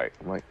here to fight.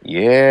 I'm like,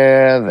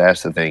 yeah,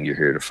 that's the thing you're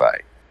here to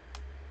fight.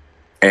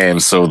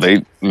 And so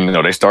they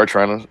start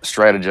trying to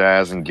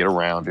strategize and get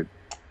around it.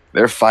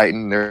 They're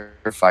fighting,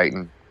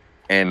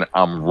 and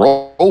I'm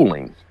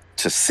rolling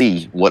to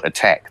see what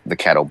attack the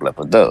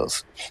Catoblepa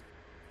does,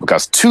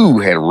 because two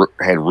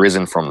had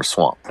risen from the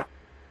swamp.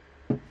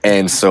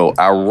 And so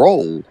I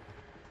roll,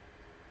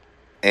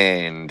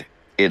 and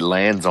it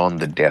lands on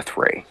the death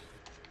ray.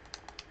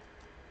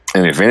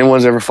 And if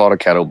anyone's ever fought a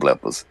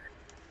Catoblepas,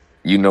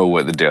 you know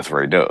what the death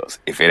ray does.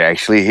 If it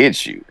actually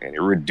hits you and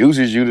it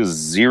reduces you to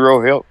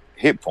 0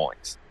 hit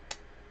points,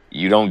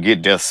 you don't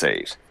get death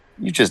saves.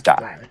 You just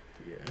die.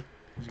 Yeah,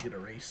 you get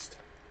erased.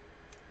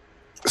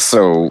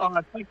 So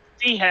it's like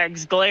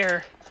Hag's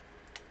glare.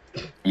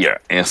 yeah,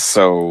 and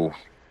so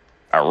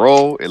I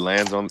roll. It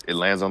lands on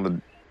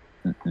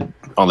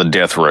the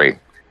death ray,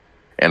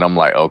 and I'm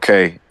like,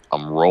 okay,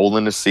 I'm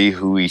rolling to see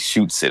who he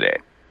shoots it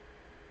at.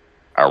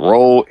 I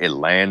roll. It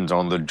lands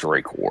on the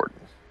Drake Warden.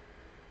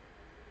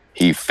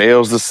 He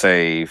fails to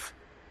save.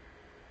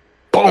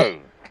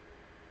 Boom!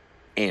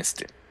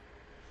 Instant.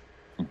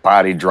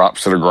 Body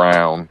drops to the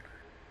ground.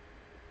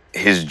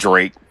 His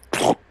Drake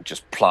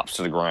just plops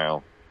to the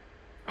ground.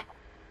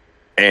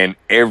 And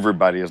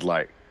everybody is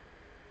like,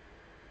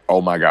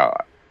 oh my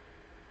God.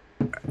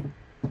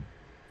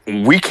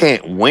 We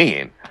can't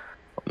win.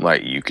 I'm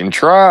like, you can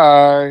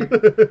try.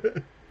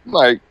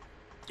 Like,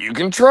 you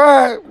can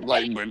try.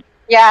 Like, but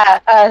Yeah,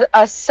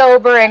 a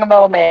sobering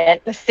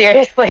moment.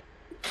 Seriously.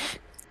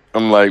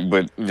 I'm like,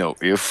 but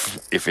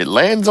if it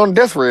lands on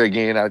death ray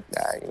again, and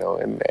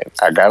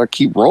I gotta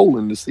keep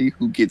rolling to see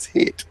who gets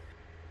hit.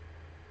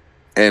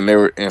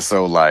 And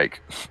so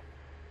like,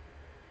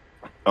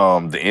 the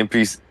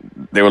NPC,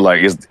 they were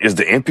like, is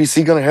the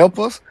NPC gonna help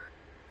us?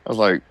 I was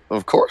like,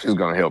 of course he's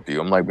gonna help you.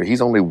 I'm like, but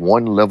he's only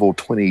one level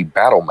 20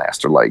 battle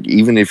master. Like,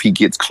 even if he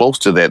gets close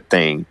to that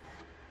thing,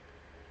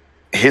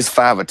 his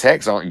 5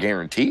 attacks aren't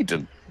guaranteed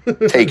to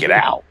take it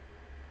out.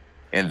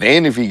 And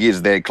then if he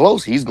gets that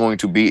close, he's going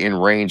to be in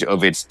range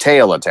of its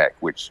tail attack,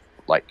 which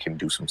like can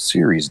do some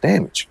serious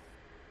damage.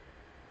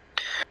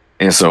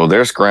 And so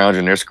they're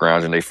scrounging.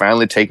 They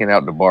finally taken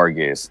out the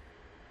Barghest.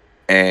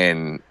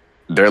 And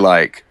they're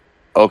like,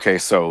 okay,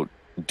 so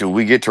do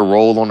we get to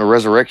roll on the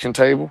resurrection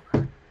table?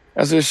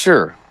 I said,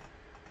 sure.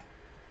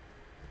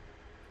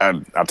 I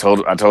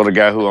told the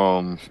guy who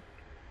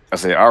I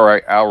said, all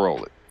right, I'll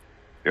roll it.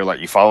 They're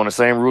like, you following the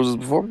same rules as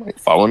before? I'm like,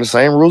 following the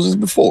same rules as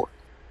before.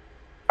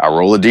 I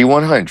roll a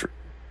D100.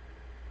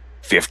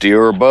 50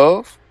 or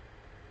above,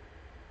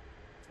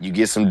 you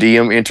get some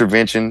DM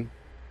intervention,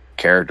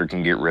 character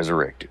can get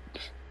resurrected.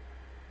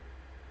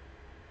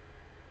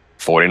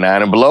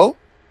 49 and below,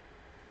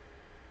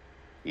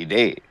 he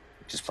dead.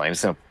 Just plain and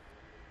simple.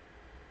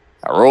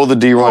 I roll the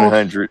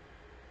D100.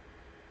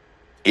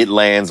 It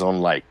lands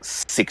on like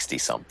 60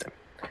 something.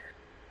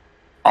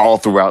 All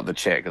throughout the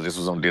chat, because this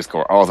was on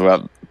Discord, all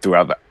throughout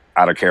the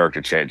out of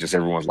character chat, just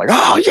everyone's like,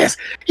 oh yes,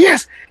 he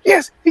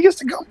gets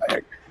to come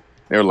back.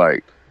 They're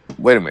like,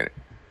 wait a minute,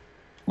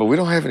 but we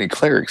don't have any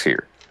clerics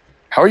here.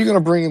 How are you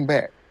gonna bring him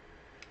back?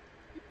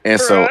 And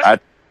so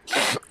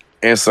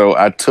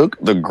I took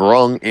the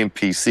Grung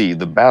NPC,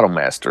 the battle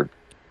master,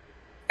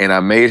 and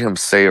I made him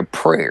say a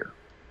prayer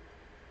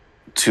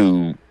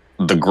to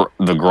the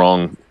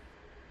Grung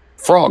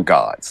frog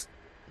gods.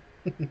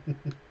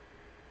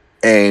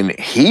 And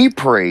he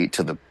prayed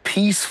to the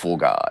peaceful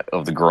god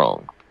of the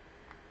Grung.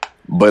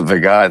 But the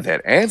god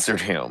that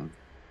answered him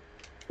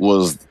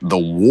was the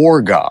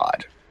war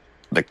god,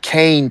 the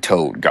cane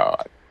toad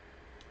god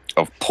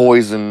of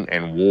poison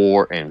and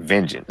war and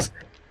vengeance.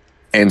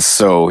 And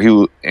so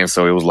it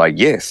was like,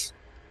 yes,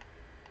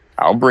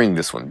 I'll bring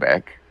this one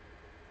back,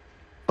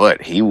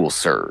 but he will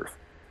serve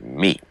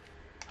me.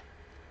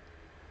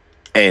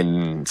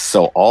 And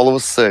so all of a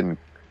sudden,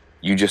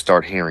 you just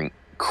start hearing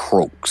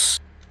croaks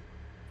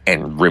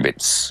and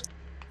ribbits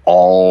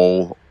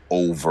all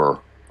over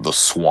the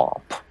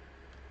swamp.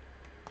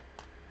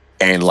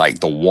 And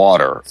like the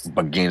water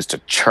begins to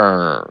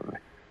churn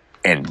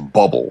and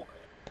bubble.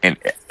 And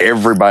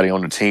everybody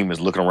on the team is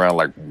looking around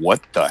like,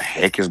 what the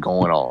heck is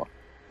going on?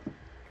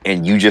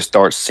 And you just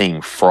start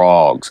seeing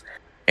frogs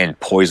and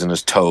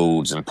poisonous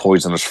toads and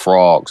poisonous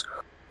frogs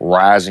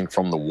rising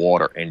from the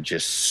water and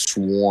just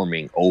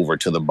swarming over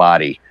to the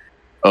body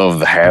of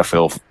the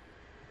half-elf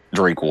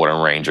Drake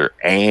Warden Ranger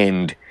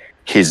and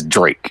his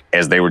Drake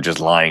as they were just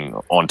lying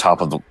on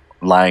top of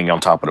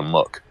the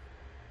muck.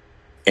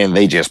 And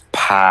they just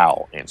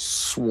pile and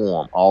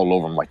swarm all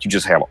over them. Like, you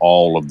just have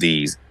all of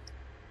these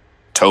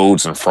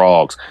toads and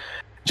frogs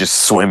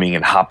just swimming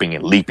and hopping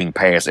and leaping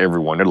past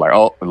everyone. They're like,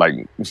 oh,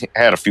 like,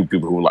 had a few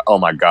people who were like, oh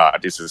my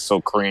God, this is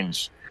so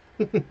cringe.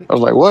 I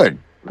was like, what?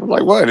 I'm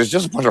like, what? It's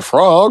just a bunch of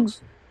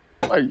frogs.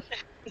 Like,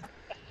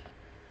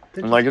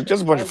 I'm like, it's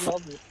just a bunch of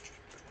frogs.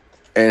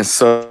 And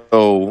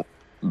so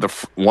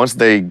once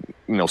they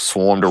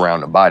swarmed around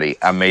the body,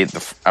 I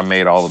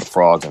made all of the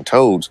frogs and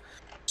toads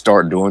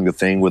start doing the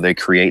thing where they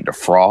create the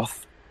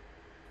froth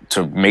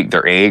to make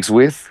their eggs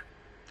with.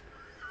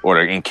 or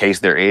to encase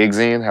their eggs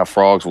in, how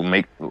frogs will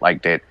make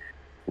like that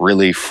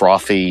really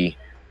frothy,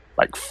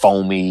 like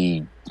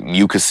foamy,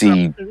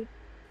 mucusy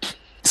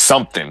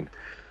something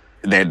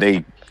that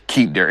they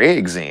keep their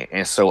eggs in.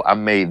 And so I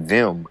made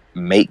them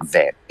make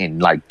that in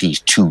like these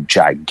two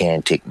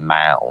gigantic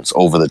mounds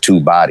over the two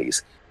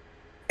bodies.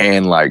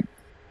 And like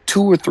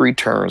 2 or 3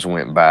 turns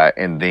went by,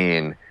 and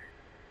then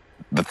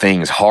the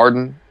things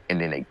hardened and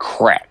then they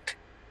cracked.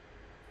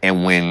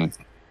 And when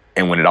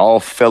it all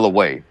fell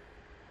away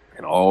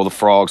and all the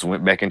frogs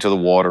went back into the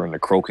water and the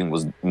croaking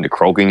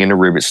and the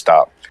ribbit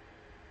stopped,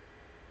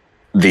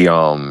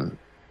 the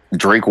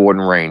Drake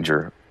Warden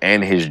Ranger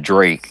and his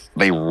Drake,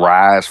 they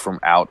rise from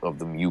out of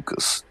the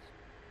mucus.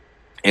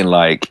 And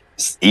like,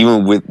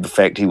 even with the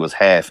fact he was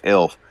half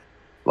elf,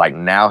 like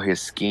now his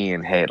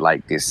skin had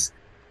like this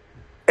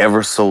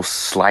ever so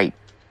slight,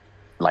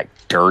 like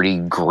dirty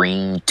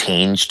green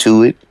tinge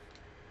to it.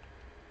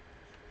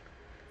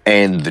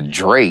 And the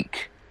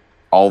Drake,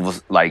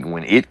 like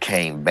when it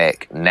came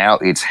back, now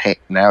its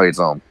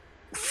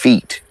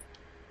feet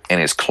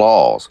and its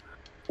claws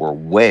were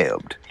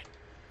webbed.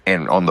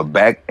 And on the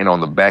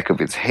back of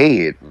its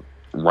head,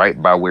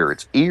 right by where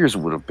its ears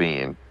would have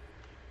been,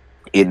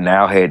 it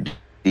now had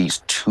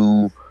these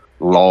 2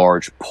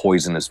 large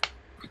poisonous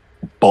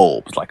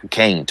bulbs, like a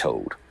cane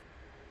toad.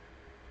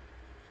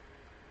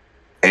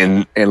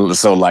 And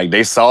so like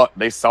they saw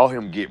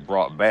him get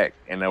brought back,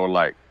 and they were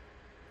like,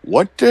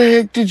 "What the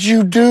heck did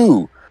you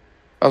do?"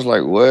 I was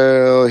like,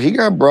 "Well, he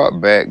got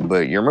brought back,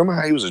 but you remember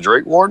how he was a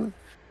Drake Warden?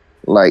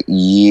 Like,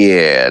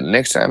 yeah,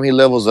 next time he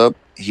levels up,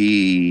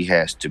 he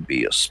has to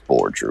be a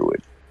Spore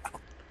Druid."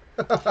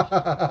 They're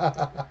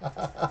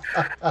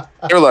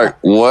like,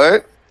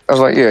 "What?" I was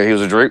like, "Yeah, he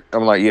was a Drake."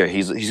 I'm like, "Yeah,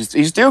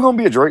 he's still gonna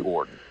be a Drake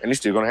Warden, and he's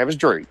still gonna have his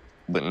Drake,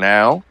 but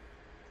now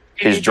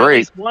his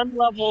Drake, at least one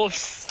level of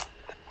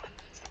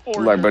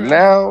Spore like, but Druid.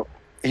 now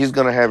he's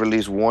gonna have at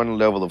least one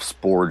level of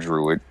Spore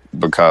Druid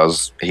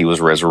because he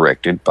was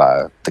resurrected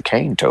by the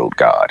Cane Toad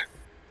God."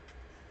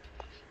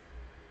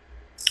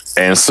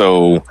 And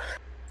so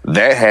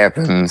that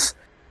happens,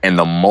 and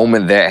the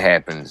moment that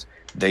happens,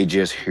 they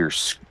just hear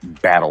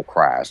battle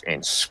cries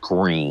and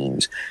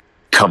screams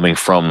coming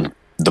from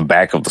the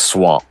back of the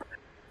swamp,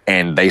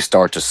 and they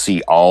start to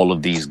see all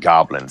of these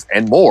goblins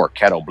and more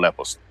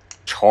catoblepas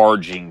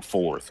charging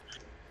forth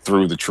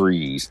through the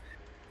trees,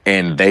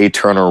 and they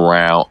turn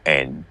around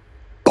and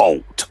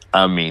bolt.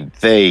 I mean,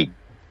 they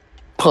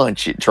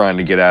punch it trying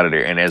to get out of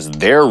there, and as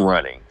they're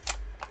running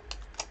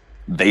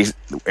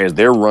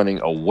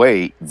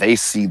away, they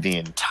see the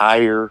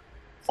entire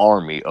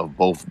army of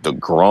both the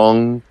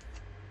Grung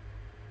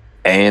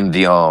and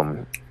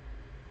the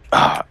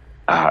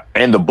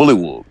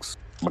Bullywugs,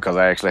 because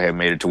I actually had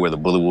made it to where the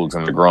Bullywugs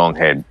and the Grung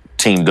had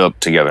teamed up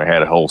together and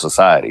had a whole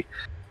society,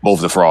 both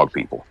the frog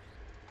people.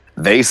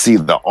 They see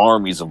the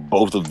armies of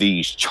both of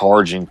these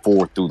charging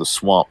forth through the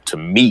swamp to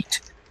meet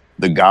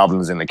the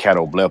goblins and the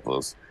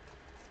catoblepas,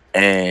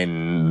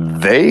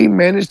 and they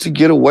managed to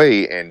get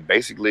away, and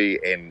basically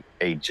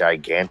a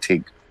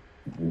gigantic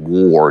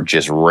war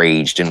just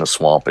raged in the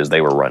swamp as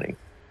they were running.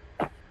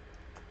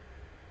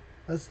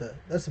 That's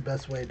the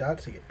best way not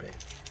to get paid.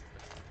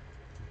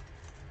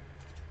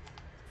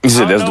 I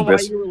don't know why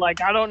you were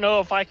like, I don't know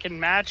if I can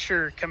match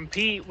or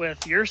compete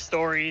with your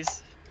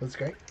stories. That's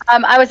great.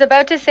 I was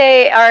about to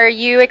say, are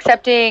you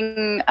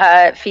accepting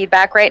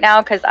feedback right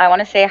now? Because I want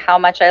to say how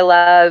much I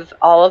love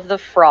all of the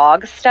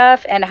frog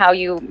stuff and how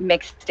you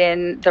mixed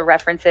in the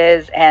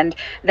references and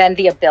then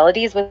the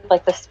abilities with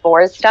like the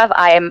spores stuff.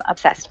 I am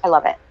obsessed. I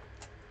love it.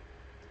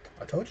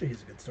 I told you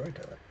he's a good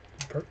storyteller.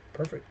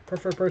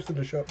 Perfect person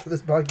to show up for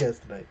this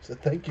podcast tonight. So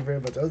thank you very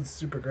much. That was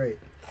super great.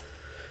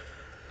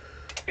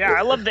 Yeah,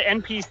 I love the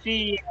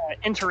NPC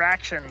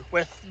interaction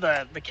with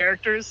the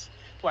characters,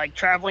 like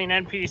traveling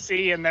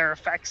NPC and their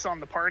effects on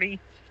the party,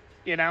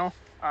 you know,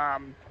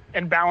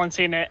 and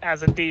balancing it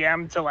as a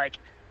DM to like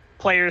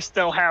players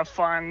still have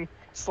fun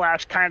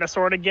 / kind of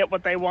sort of get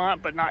what they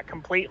want, but not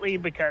completely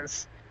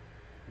because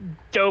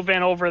dove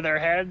in over their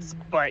heads,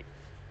 but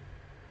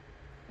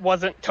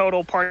wasn't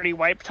total party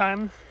wipe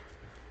time.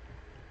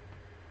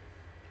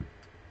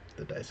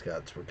 The dice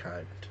gods were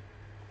kind.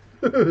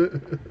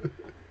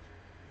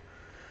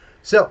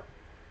 So,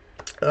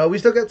 we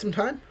still got some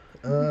time.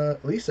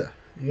 Lisa,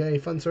 you got any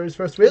fun stories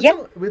for us? We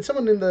had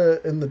someone in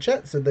the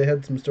chat said they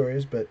had some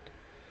stories, but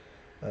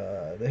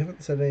they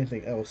haven't said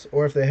anything else.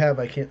 Or if they have,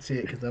 I can't see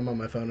it because I'm on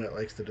my phone and it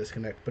likes to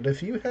disconnect. But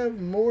if you have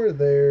more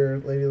there,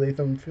 Lady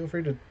Latham, feel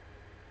free to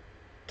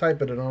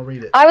type it and I'll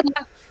read it.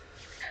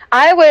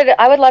 I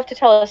would love to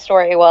tell a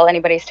story while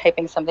anybody's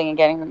typing something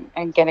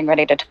and getting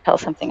ready to tell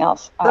something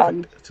else.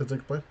 Perfect. Sounds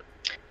like a plan.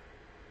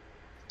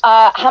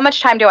 How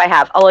much time do I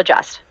have? I'll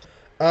adjust.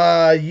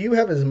 You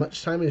have as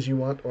much time as you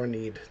want or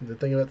need. The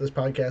thing about this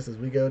podcast is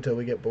we go till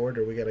we get bored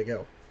or we gotta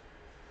go.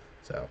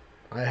 So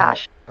I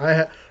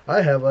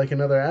have like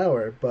another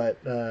hour, but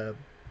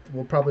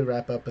we'll probably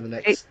wrap up in the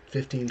next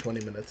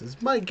 15-20 minutes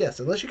is my guess.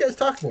 Unless you guys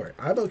talk more.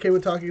 I'm okay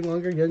with talking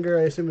longer. Younger,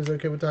 I assume, is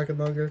okay with talking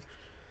longer.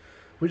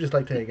 We just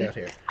like to hang out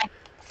here.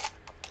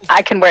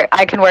 I can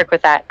work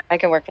with that.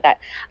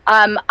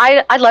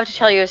 I'd love to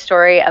tell you a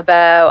story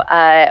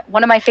about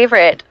one of my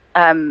favorite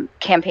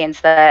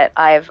campaigns that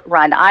I've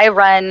run. I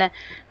run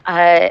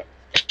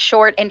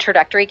short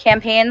introductory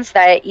campaigns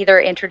that either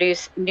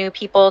introduce new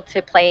people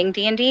to playing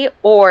D&D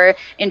or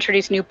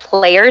introduce new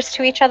players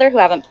to each other who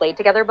haven't played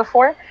together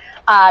before.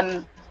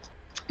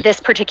 This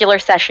particular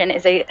session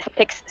is a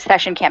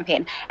 6-session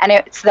campaign, and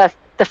it's the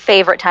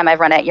favorite time I've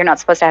run it. You're not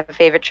supposed to have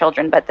favorite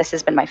children, but this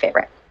has been my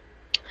favorite.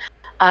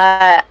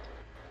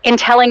 In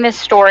telling this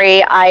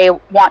story, I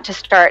want to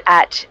start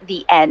at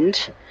the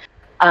end.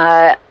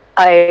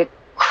 A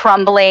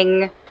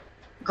crumbling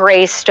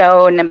gray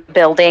stone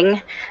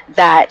building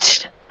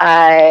that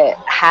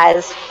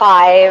has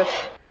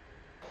 5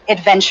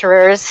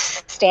 adventurers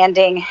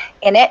standing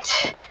in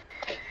it,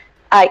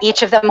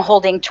 each of them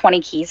holding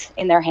 20 keys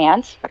in their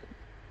hands,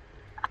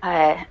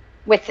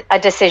 with a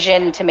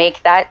decision to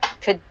make that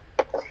could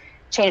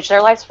change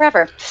their lives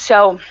forever.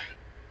 So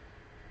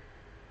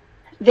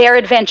their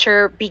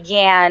adventure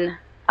began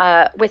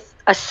with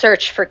a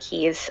search for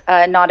keys,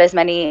 not as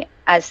many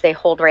as they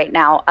hold right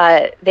now.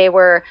 They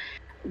were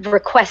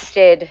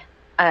requested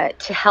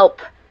to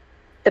help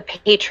the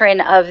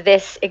patron of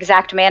this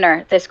exact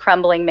manor, this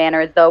crumbling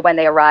manor, though when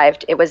they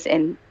arrived, it was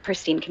in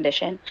pristine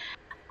condition.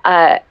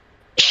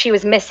 She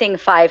was missing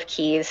 5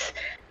 keys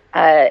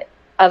of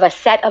a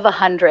set of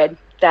 100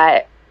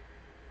 that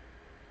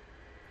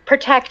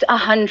protect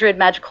 100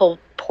 magical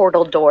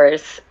portal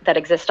doors that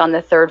exist on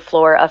the 3rd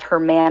floor of her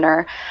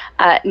manor,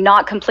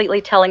 not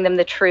completely telling them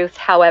the truth.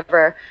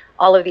 However,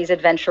 all of these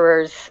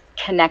adventurers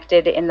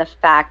connected in the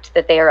fact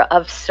that they are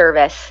of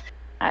service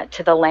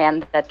to the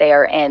land that they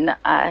are in.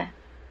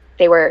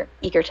 They were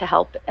eager to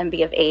help and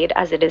be of aid,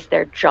 as it is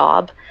their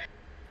job.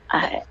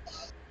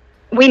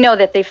 We know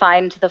that they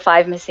find the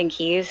 5 missing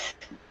keys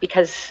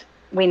because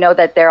we know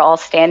that they're all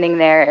standing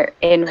there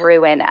in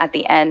ruin at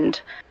the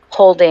end,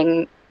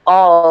 holding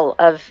all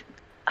of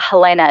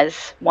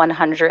Helena's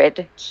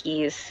 100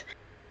 keys.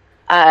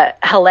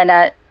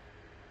 Helena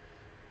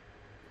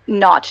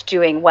not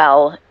doing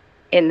well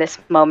in this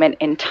moment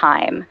in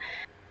time.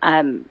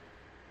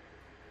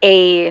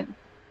 A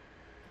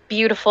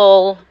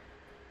beautiful,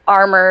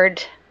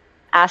 armored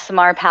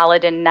Aasimar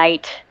paladin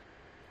knight,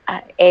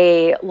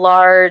 a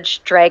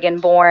large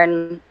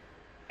dragonborn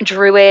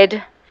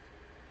druid,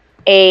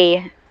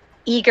 a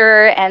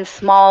eager and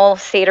small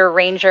satyr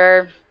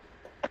ranger,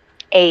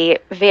 a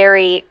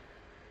very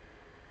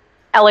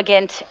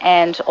elegant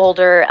and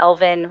older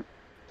elven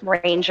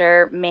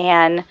ranger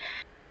man,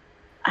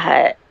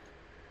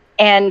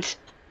 and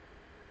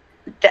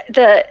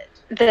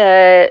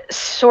the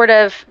sort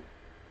of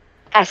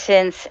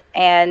essence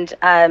and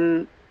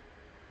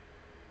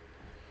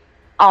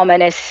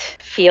ominous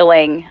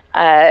feeling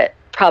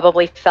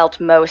probably felt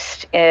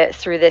most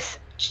through this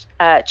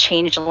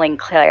changeling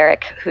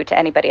cleric, who to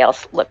anybody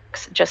else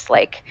looks just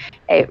like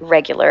a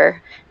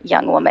regular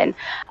young woman.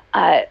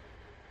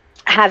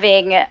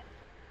 Having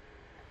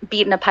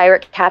beaten a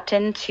pirate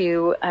captain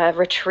to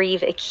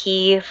retrieve a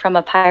key from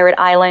a pirate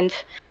island,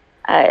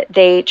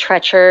 they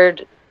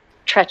trenched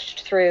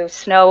through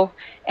snow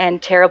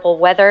and terrible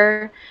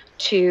weather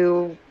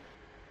to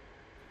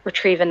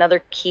retrieve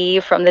another key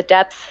from the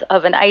depths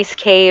of an ice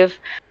cave,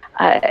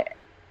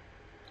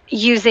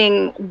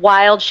 using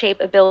wild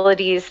shape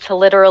abilities to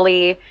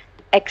literally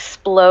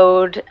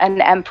explode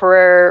an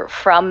emperor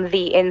from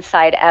the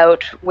inside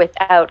out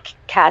without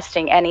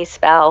casting any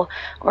spell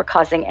or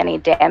causing any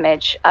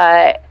damage,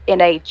 in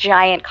a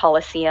giant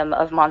coliseum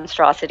of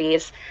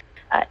monstrosities,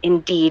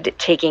 indeed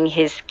taking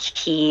his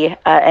key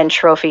and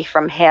trophy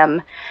from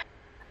him.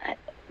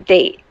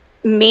 They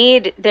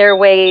made their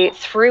way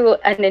through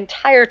an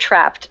entire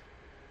trapped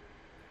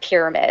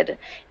pyramid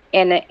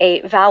in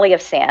a valley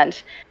of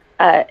sand,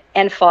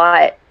 and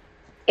fought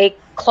a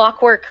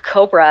clockwork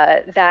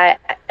cobra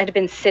that had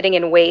been sitting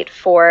in wait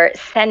for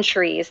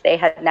centuries. They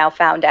had now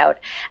found out,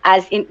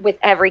 with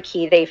every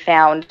key they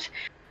found,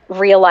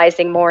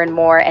 realizing more and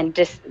more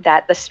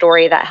that the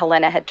story that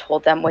Helena had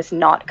told them was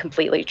not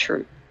completely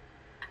true.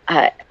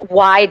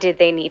 Why did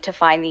they need to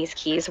find these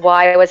keys?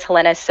 Why was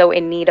Helena so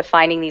in need of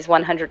finding these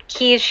 100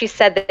 keys? She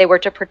said that they were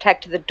to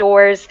protect the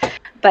doors,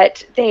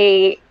 but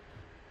they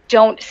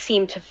don't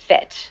seem to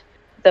fit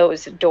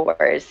those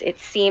doors. It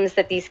seems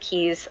that these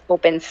keys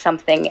open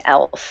something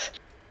else.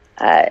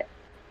 The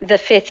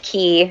 5th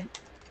key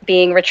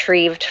being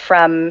retrieved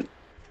from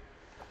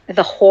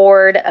the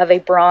hoard of a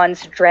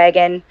bronze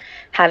dragon,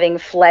 having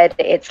fled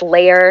its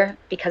lair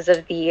because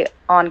of the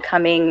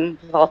oncoming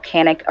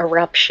volcanic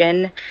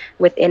eruption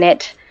within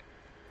it.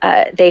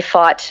 They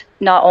fought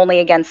not only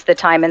against the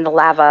time in the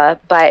lava,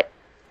 but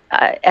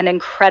an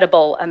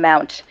incredible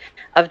amount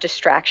of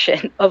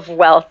distraction, of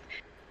wealth,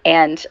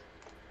 and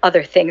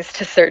other things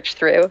to search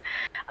through,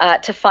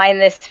 to find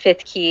this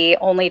 5th key,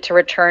 only to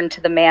return to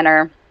the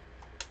manor,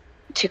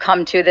 to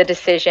come to the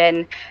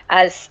decision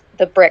as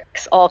the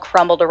bricks all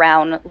crumbled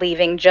around,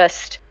 leaving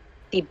just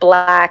the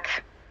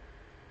black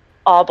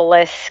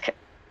obelisk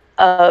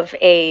of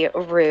a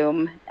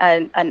room,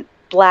 a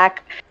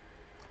black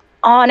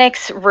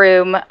onyx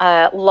room,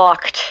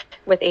 locked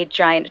with a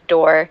giant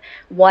door,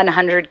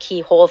 100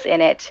 keyholes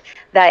in it,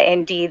 that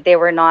indeed they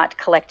were not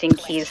collecting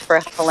keys for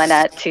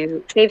Helena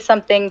to save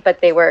something,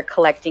 but they were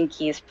collecting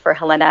keys for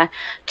Helena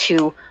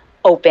to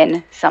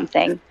open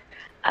something.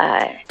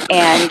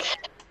 And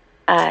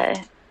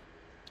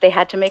they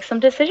had to make some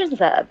decisions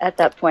at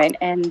that point,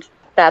 and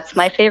that's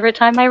my favorite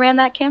time I ran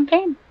that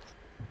campaign.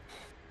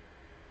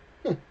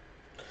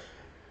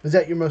 Is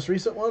that your most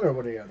recent one, or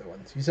what are your other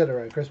ones? You said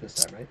around Christmas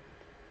time, right?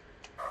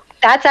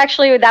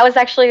 That was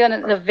actually one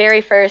of the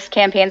very first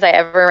campaigns I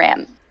ever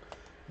ran.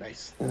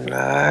 Nice.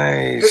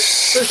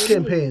 Nice. First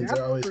campaigns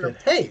are always good.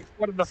 Hey,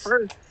 One of the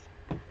first.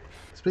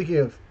 speaking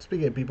of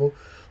people,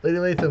 Lady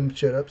Latham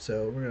showed up,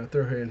 so we're gonna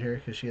throw her in here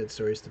because she had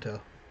stories to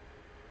tell.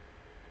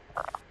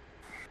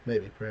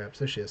 Maybe, perhaps.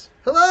 There she is.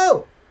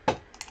 Hello.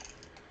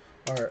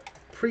 Our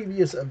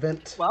previous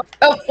event. Well,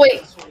 Oh,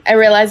 wait. I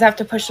realize I have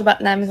to push the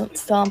button. I'm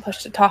still on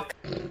push to talk.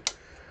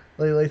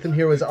 Lady Latham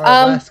here was our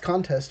last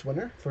contest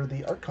winner for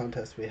the art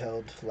contest we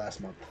held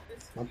last month.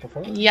 Month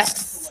before?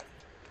 Yes.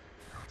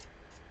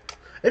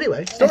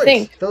 Anyway, stories. I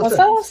think. Was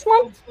that last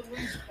month?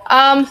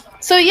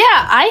 So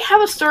yeah, I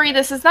have a story.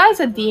 This is not as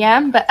a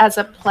DM, but as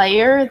a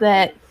player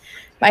that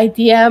my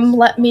DM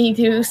let me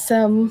do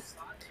some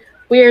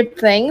weird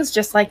things,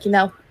 just like,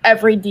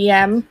 every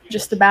DM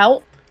just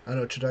about. I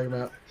know what you're talking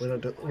about. We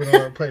don't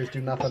let players do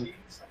nothing.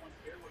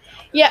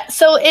 Yeah,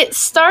 so it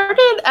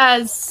started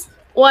as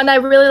one, I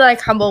really like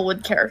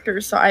Humblewood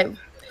characters, so I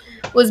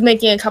was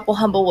making a couple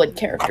Humblewood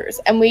characters,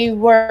 and he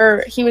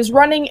was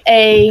running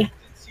a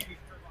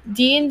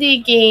D&D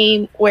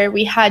game where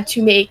we had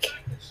to make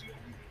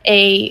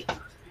a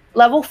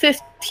level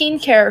 15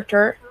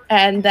 character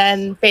and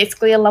then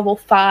basically a level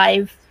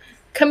 5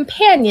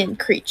 companion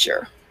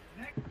creature.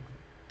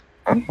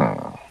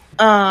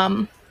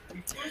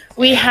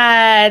 We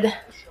had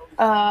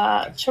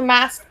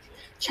Chimasta,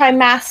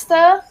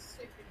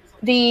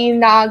 the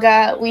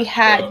Naga, we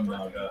had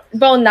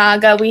Bone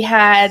Naga, we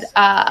had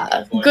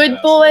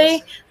Good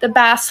Boy, the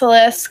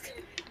Basilisk,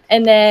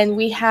 and then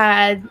we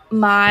had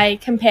my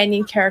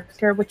companion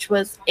character, which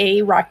was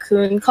a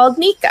raccoon called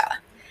Nika.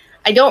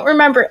 I don't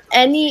remember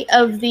any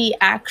of the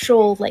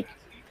actual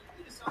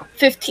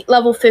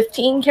level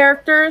 15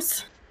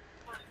 characters,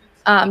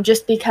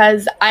 just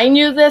because I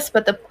knew this,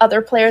 but the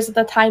other players at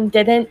the time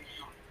didn't.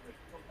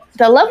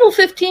 The level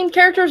 15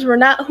 characters were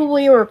not who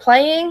we were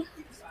playing.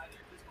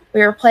 We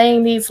were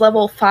playing these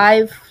level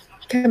 5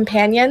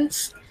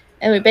 companions,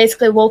 and we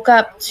basically woke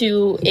up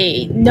to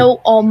a note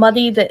all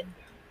muddy that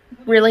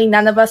really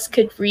none of us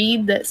could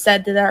read that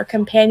said that our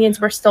companions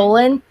were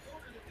stolen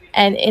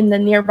and in the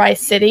nearby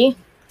city.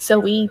 So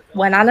we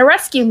went on a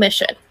rescue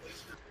mission,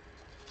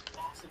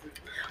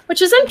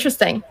 which is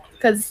interesting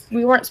because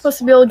we weren't supposed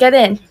to be able to get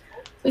in.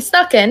 We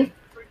snuck in.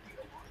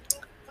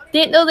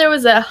 Didn't know there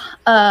was a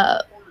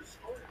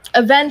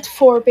event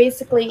for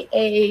basically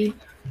a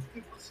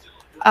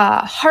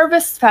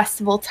harvest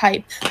festival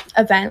type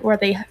event where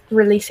they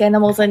release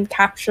animals and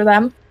capture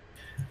them.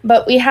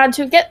 But we had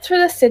to get through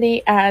the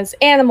city as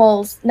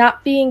animals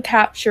not being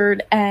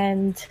captured,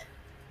 and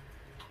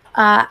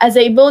as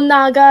a Bone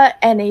Naga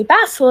and a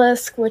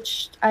Basilisk,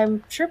 which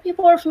I'm sure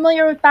people are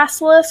familiar with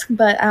Basilisk,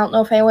 but I don't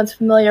know if anyone's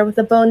familiar with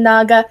the Bone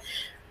Naga,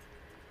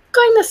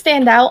 going to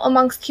stand out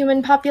amongst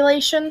human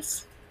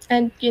populations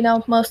and,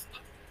 most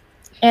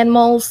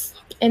animals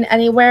in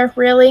anywhere,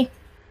 really.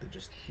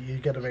 You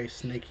got a very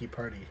snaky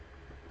party.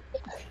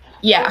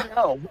 Yeah.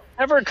 Oh, no.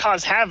 Never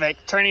cause havoc,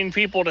 turning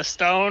people to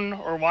stone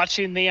or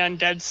watching the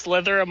undead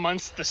slither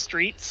amongst the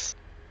streets.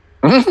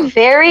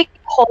 Very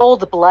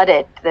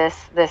cold-blooded,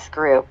 this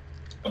group.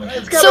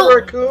 It's got a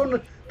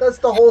raccoon. That's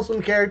the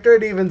wholesome character.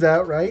 It evens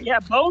out, right? Yeah,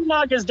 Bone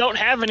Nagas don't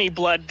have any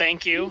blood,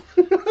 thank you.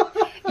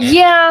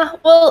 Yeah,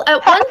 well,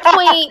 at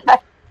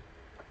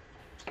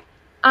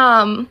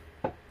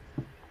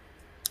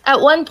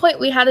one point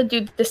we had to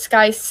do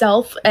disguise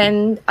self,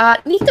 and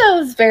Nika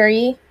was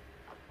very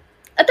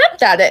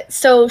adept at it.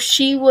 So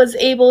she was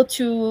able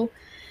to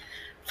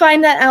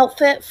find that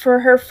outfit for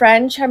her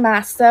friend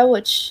Chimasta,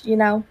 which,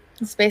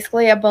 is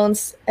basically the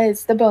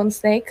bone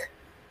snake.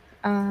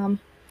 And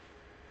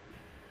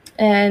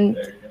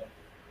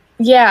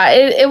yeah,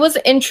 it was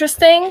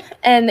interesting.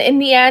 And in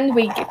the end,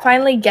 we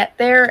finally get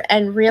there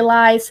and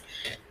realize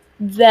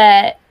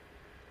that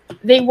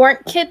they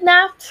weren't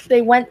kidnapped.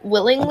 They went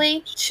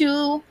willingly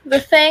to the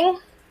thing.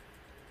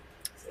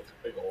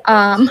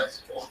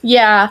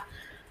 Yeah.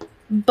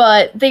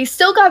 But they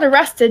still got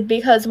arrested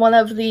because one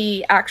of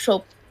the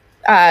actual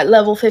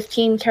level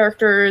 15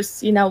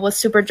 characters, was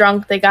super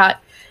drunk. They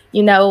got,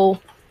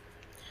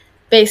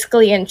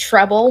 basically in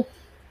trouble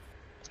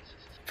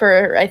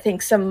for, I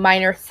think, some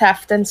minor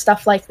theft and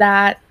stuff like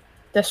that,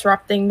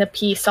 disrupting the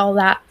peace, all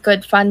that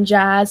good fun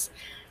jazz.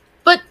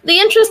 But the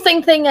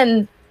interesting thing,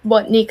 and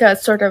what Nika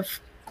sort of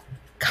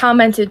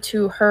commented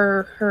to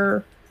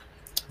her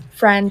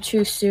friend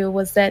Chusu,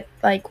 was that,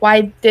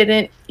 why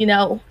didn't,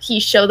 he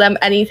show them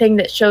anything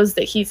that shows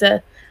that he's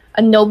a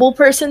noble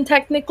person,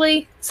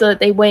 technically, so that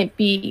they wouldn't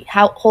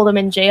hold him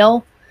in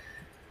jail.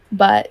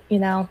 But,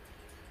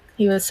 he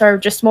He was sort of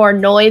just more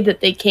annoyed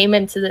that they came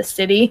into the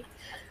city,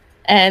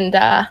 and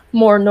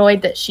more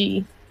annoyed that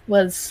she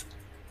was,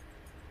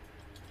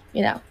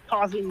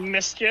 causing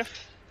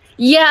mischief.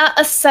 Yeah,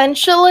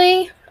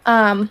 essentially.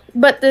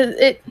 But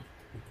it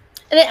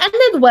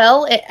ended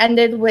well. It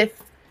ended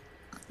with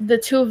the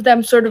two of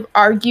them sort of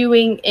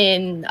arguing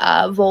in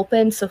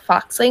Vulpin, so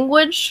fox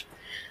language.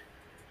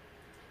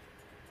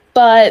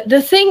 But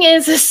the thing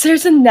is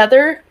there's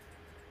another,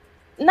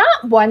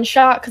 not one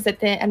shot, because it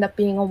didn't end up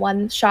being a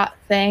one-shot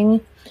thing.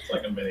 It's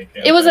like a mini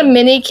campaign. It was a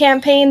mini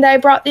campaign that I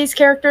brought these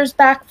characters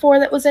back for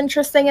that was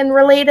interesting and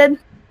related.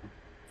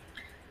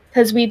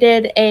 Because we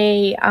did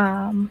a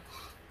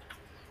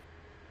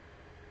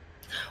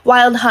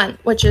Wild Hunt,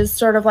 which is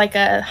sort of like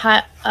a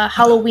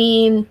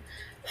Halloween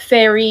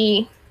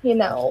fairy,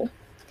 themed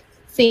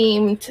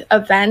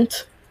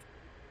event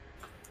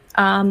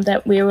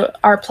that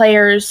our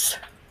players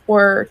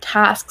were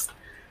tasked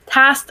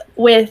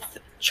with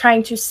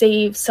trying to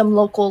save some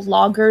local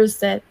loggers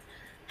that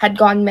had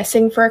gone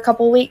missing for a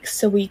couple weeks.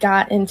 So we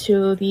got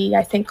into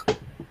I think,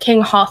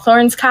 King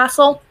Hawthorne's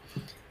castle,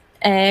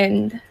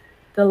 and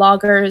the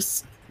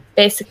loggers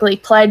basically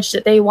pledged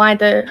that they wanted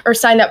to, or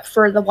signed up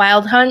for the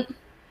Wild Hunt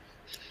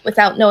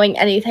without knowing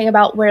anything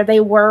about where they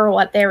were or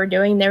what they were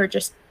doing. They were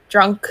just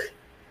drunk,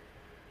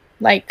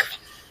 like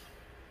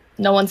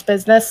no one's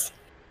business.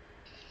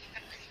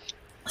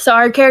 So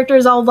our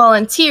characters all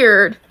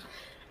volunteered,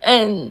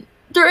 and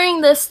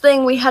during this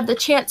thing we had the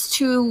chance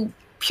to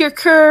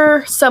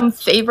procure some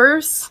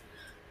favors,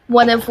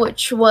 one of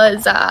which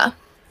was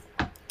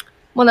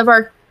one of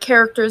our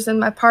characters in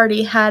my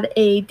party had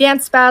a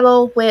dance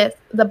battle with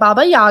the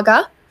Baba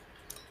Yaga,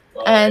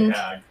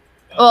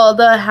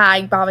 the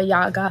hag Baba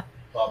Yaga.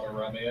 Baba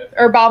Rummy.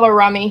 Or Baba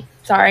Rummy,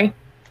 sorry.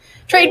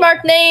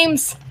 Trademark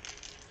names!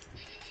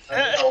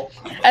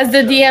 As the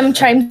DM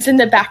chimes in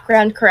the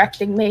background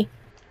correcting me.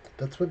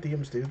 That's what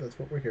DMs do. That's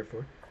what we're here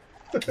for.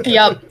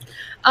 Yep.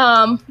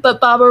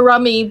 But Baba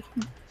Rummy,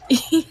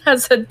 he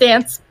has a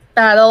dance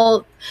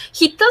battle.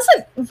 He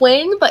doesn't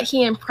win, but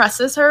he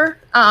impresses her.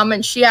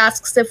 And she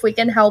asks if we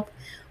can help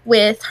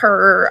with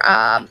her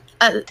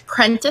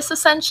apprentice,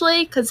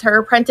 essentially, because her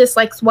apprentice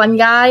likes one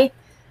guy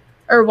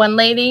or one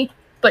lady,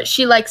 but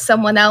she likes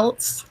someone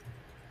else.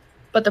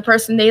 But the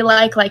person they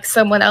likes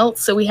someone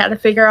else. So we had to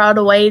figure out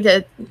a way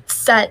to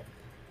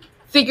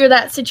figure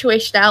that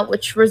situation out,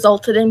 which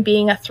resulted in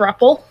being a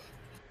throuple.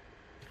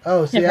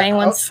 Oh, see, I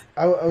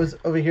was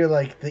over here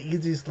like the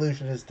easy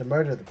solution is to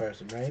murder the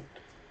person, right?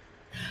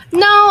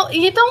 No,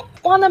 you don't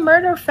want to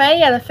murder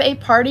Faye at a Faye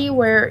party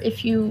where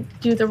if you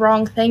do the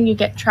wrong thing, you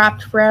get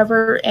trapped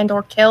forever and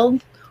or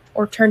killed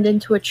or turned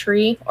into a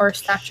tree or a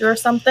statue or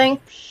something.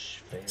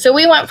 So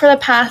we went for the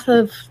path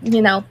of,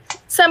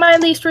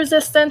 semi-least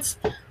resistance,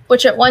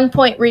 which at one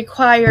point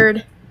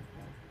required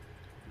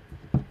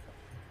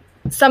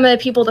some of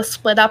the people to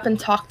split up and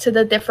talk to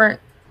the different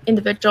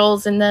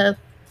individuals in the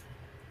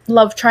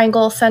love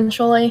triangle,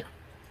 essentially.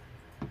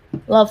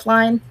 Love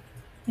line,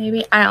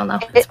 maybe? I don't know.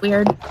 It's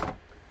weird.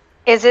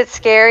 Is it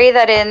scary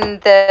that in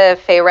the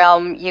Fae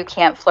realm you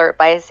can't flirt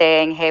by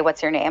saying, "Hey,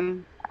 what's your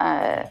name"?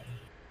 How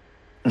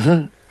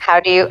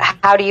do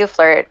you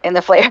flirt in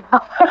the Fae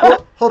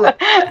realm? Hold on.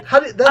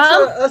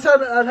 That's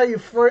not how you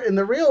flirt in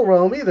the real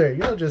realm either.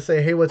 You don't just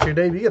say, "Hey, what's your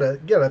name?" You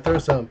gotta throw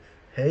some.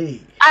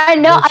 Hey. I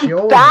know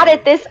I'm bad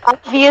at this,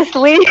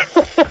 obviously.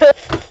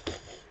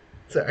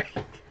 Sorry.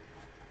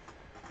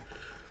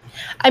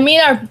 I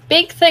mean, our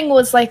big thing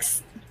was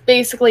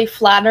basically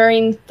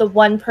flattering the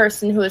one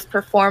person who was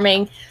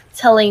performing,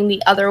 telling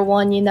the other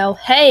one,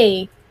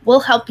 hey,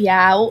 we'll help you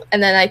out.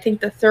 And then I think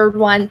the third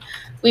one,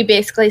 we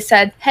basically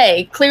said,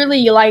 hey, clearly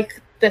you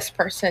like this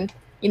person.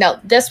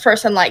 This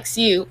person likes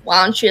you.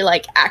 Why don't you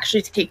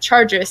actually take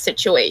charge of the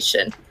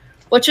situation?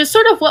 Which is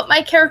sort of what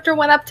my character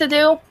went up to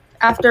do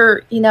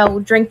after,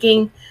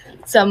 drinking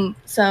some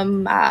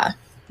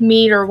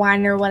mead or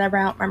wine or whatever.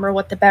 I don't remember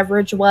what the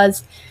beverage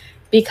was,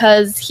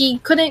 because he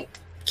couldn't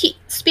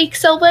speak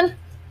Sylvan,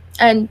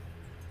 and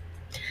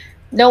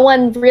no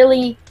one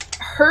really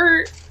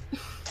heard.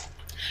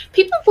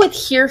 People would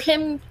hear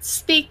him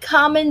speak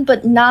Common,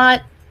 but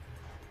not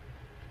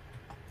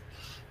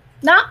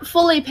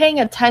fully paying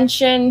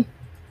attention.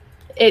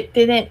 It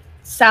didn't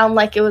sound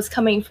like it was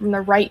coming from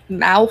the right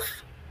mouth,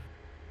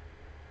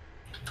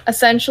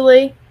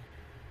 essentially.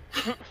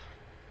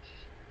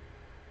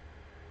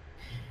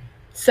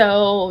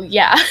 So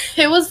yeah,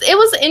 it was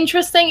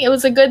interesting. It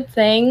was a good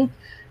thing,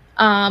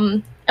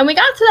 and we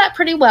got to that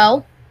pretty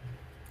well.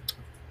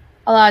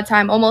 A lot of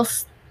time,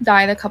 almost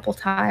died a couple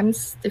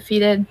times,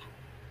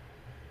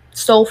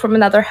 stole from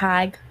another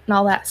hag, and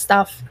all that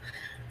stuff.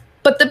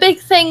 But the big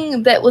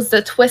thing that was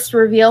the twist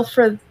reveal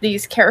for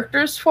these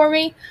characters for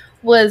me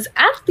was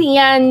at the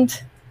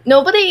end.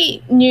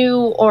 Nobody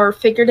knew or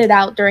figured it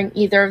out during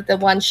either of the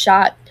one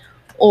shot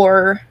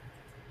or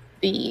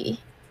the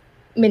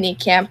mini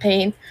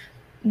campaign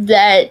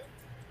that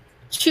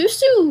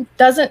Chusu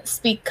doesn't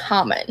speak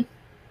Common.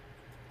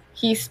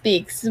 He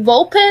speaks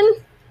Vulpin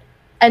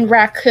and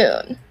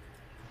Raccoon.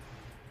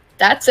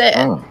 That's it.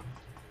 Oh.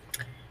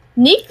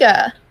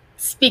 Nika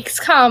speaks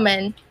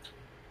Common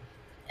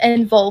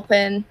and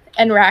Vulpin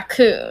and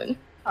Raccoon.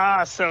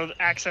 So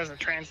acts as a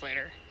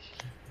translator.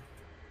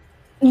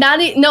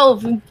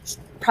 No,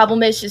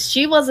 problem is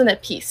she wasn't a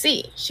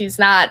PC. She's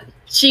not.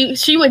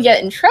 She would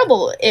get in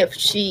trouble if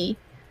she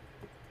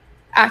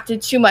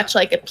acted too much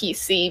like a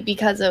PC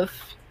because of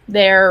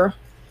their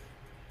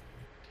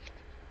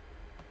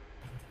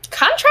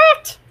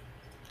contract.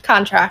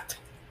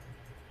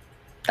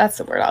 That's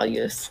the word I'll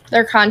use.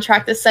 Their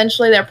contract,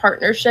 essentially their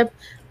partnership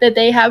that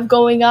they have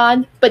going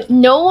on. But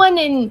no one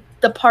in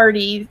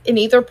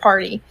either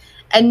party,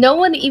 and no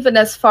one even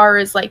as far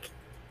as like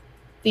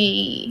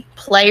the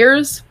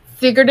players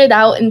figured it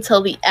out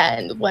until the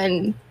end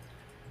when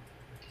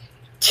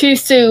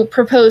Tusu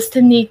proposed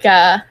to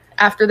Nika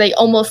after they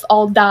almost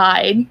all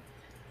died,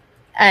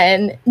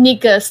 and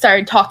Nika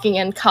started talking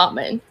in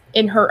Common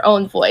in her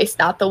own voice,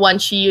 not the one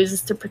she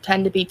uses to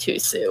pretend to be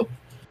Tusu.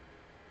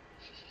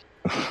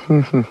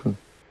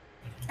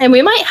 And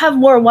we might have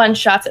more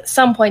one-shots at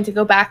some point to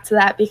go back to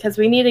that, because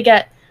we need to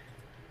get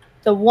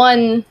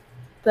what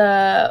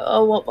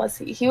was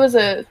he? He was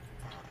a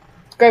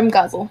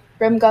Grimguzzle.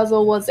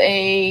 Grimguzzle was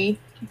a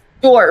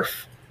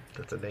dwarf.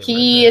 That's a name.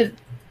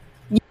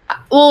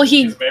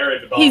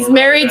 He's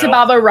married to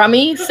Baba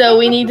Rummy, so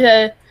we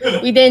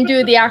didn't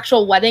do the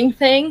actual wedding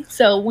thing,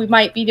 so we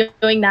might be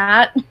doing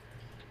that.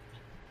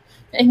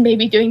 And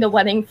maybe doing the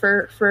wedding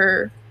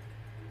for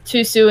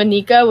Tusu and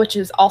Nika, which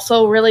is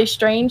also really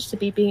strange to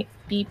be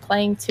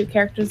playing two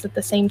characters at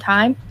the same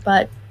time,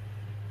 but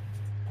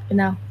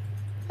it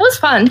was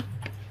fun.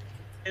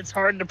 It's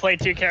hard to play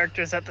two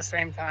characters at the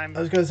same time.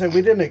 I was going to say,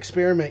 we did an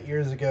experiment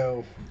years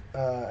ago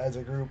as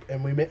a group,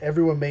 and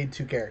everyone made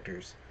two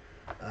characters.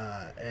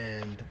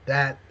 And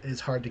that is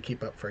hard to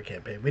keep up for a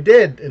campaign. We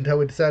did until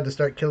we decided to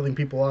start killing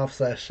people off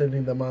 /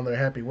 sending them on their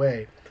happy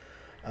way.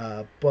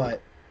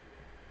 But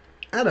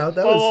I don't know,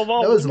 that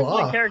was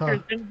law. The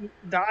characters didn't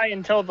die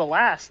until the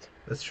last.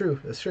 That's true.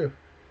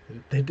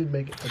 They did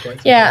make it a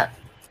bright Yeah.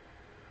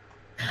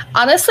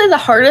 Honestly, the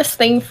hardest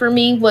thing for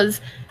me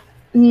was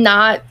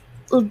not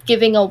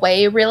giving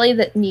away really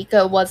that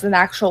Nika was an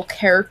actual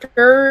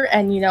character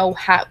and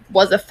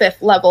was a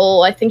 5th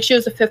level. I think she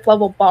was a 5th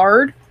level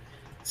bard,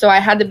 so I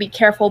had to be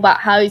careful about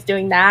how he's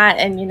doing that,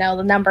 and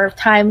the number of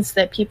times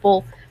that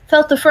people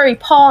felt the furry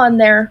paw on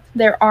their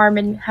arm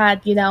and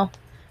had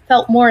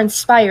felt more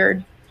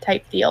inspired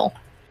type deal.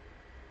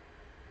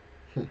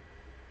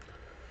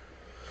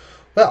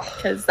 Well,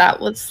 because that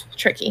was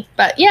tricky.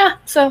 But yeah,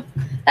 so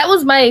that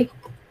was my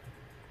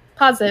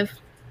positive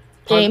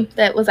game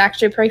that was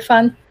actually pretty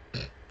fun.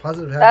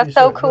 Positive, That's happy.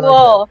 so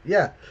cool.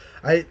 Yeah,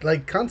 I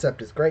like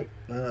concept is great.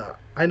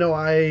 I know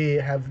I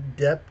have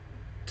dipped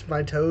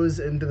my toes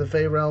into the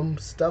Fey realm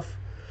stuff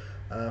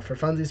for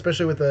funsies,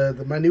 especially with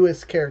my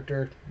newest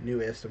character.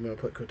 Newest, I'm going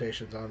to put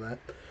quotations on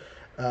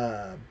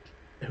that.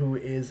 Who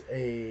is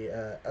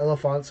a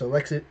elephant, so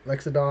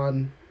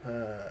Lexodon,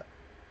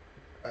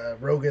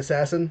 rogue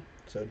assassin,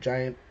 so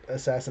giant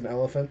assassin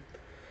elephant.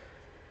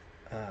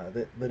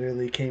 That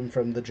literally came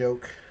from the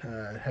joke.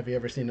 Have you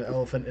ever seen an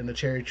elephant in a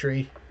cherry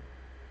tree?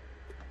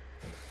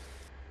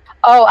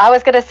 Oh, I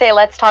was gonna say,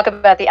 let's talk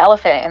about the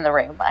elephant in the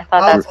room. I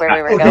thought that's where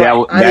we were going.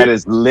 Yeah, that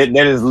is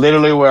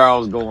literally where I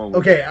was going.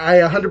 Okay,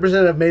 I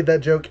 100% have made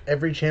that joke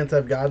every chance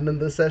I've gotten in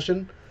this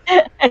session. I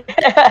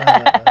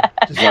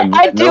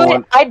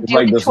do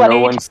it does 20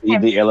 no one times. see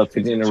the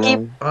elephant in the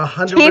room?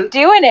 Keep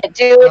doing it.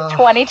 Do it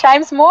 20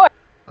 times more.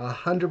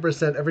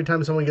 100%. Every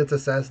time someone gets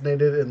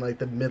assassinated in like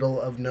the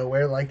middle of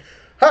nowhere, like,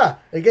 I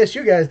guess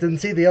you guys didn't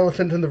see the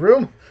elephant in the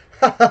room.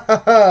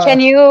 Can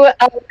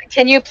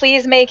you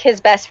please make his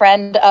best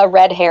friend a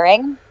red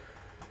herring?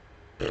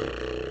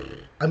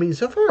 I mean,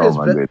 so far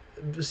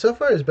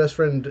his best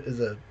friend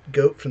is a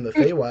goat from the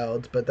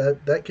Feywilds, but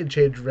that could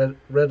change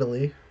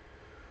readily.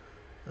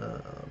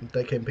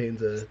 That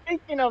campaign's a.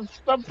 Speaking of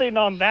something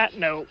on that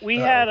note, we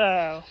had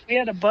a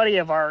buddy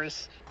of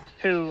ours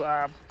who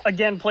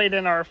again played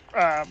in our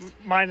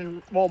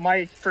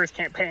my first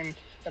campaign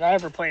that I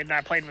ever played, and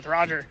I played with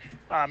Roger.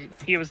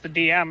 He was the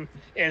DM.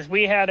 Is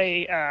we had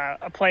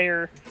a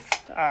player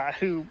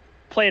who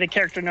played a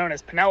character known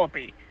as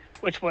Penelope,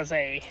 which was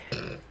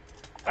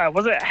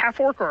was it a half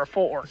orc or a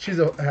full orc? She's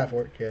a half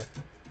orc, yeah.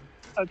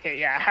 Okay,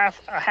 yeah,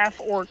 a half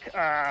orc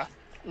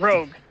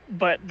rogue.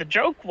 But the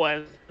joke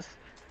was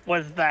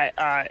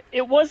that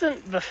it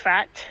wasn't the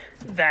fact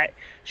that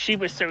she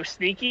was so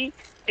sneaky.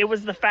 It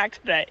was the fact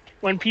that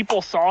when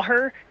people saw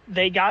her,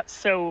 they got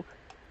so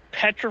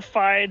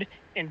petrified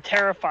and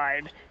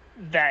terrified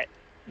that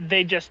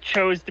they just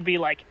chose to be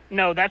like,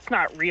 no, that's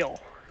not real.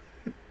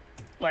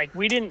 Like,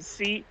 we didn't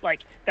see,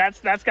 like, that's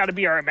got to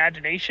be our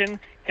imagination,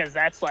 because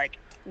that's like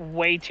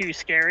way too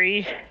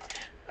scary.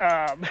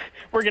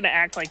 We're gonna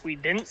act like we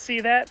didn't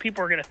see that.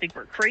 People are gonna think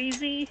we're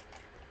crazy.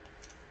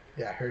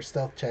 Yeah, her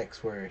stealth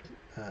checks were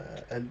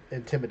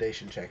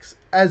intimidation checks.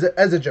 As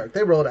a joke,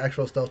 they rolled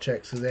actual stealth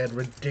checks because they had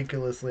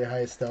ridiculously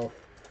high stealth,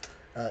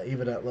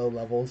 even at low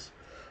levels.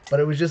 But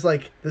it was just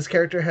like, this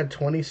character had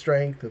 20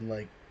 strength and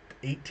like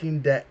 18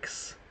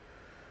 dex.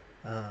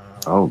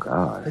 Oh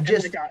God. And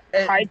Just they got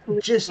high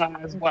just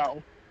charisma as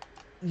well.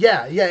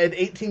 yeah, and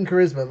 18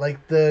 charisma. Like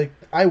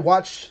I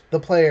watched the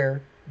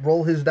player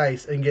roll his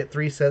dice and get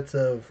 3 sets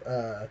of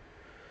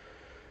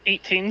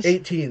 18s.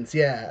 18s.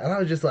 Yeah, and I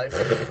was just like,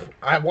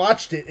 I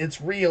watched it. It's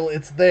real.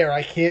 It's there.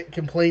 I can't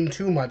complain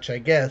too much, I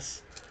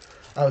guess.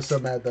 I was so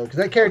mad though because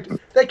that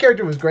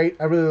character was great.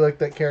 I really liked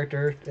that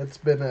character. It's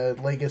been a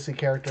legacy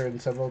character in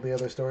several of the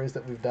other stories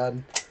that we've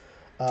done.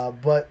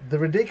 But the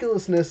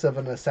ridiculousness of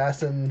an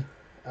assassin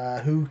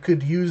who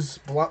could use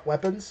blunt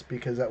weapons,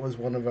 because that was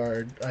one of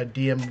our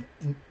DM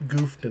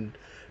goofed and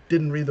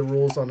didn't read the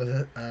rules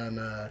on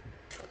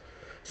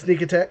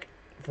sneak attack.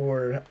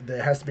 For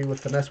that has to be with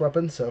finesse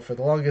weapons. So for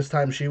the longest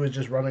time, she was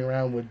just running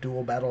around with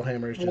dual battle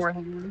hammers,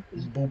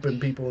 just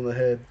booping people in the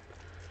head.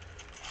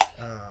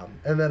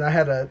 And then I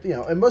had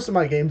in most of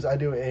my games, I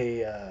do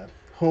a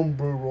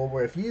homebrew rule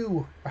where if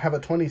you have a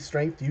 20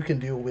 strength, you can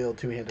dual wield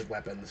two-handed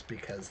weapons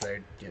because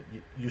they're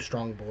you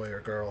strong boy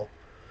or girl.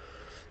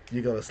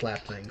 You go to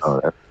slap things. Oh,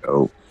 that's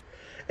dope.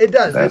 It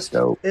does. That's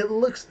dope. It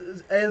looks,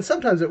 and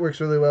sometimes it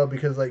works really well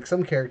because like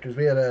some characters,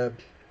 we had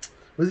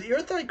was it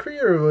your Thigh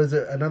Kree or was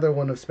it another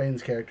one of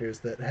Spain's characters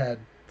that had?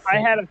 I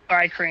had a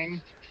Thigh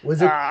Crane.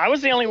 Was it? I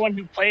was the only one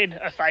who played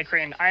a Thigh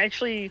Crane. I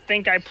actually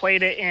think I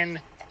played it in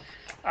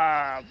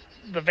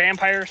the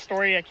vampire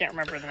story. I can't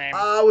remember the name.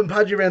 Oh, when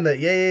Podgy ran that.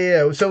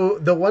 Yeah. So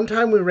the one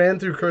time we ran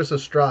through Curse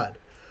of Strahd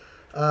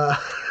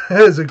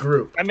as a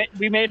group.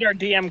 We made our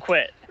DM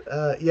quit.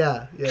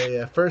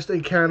 Yeah. First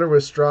encounter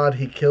with Strahd,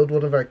 he killed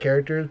one of our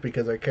characters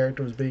because our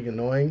character was being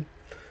annoying.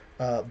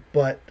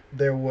 But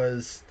there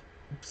was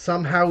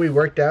somehow we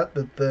worked out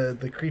that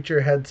the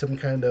creature had some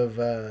kind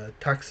of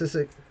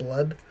toxic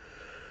blood,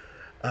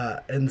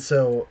 and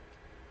so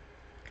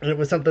it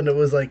was something that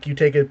was like you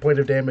take a point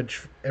of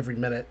damage every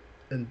minute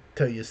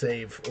until you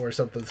save or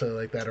something so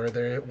like that, or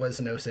there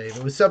was no save.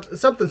 It was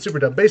something super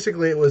dumb.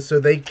 Basically, it was so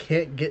they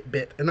can't get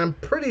bit. And I'm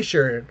pretty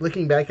sure,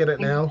 looking back at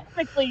it now,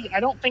 technically, I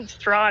don't think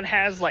Strahd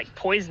has like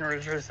poison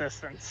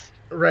resistance.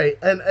 Right,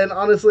 and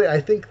honestly, I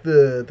think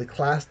the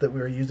class that we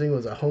were using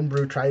was a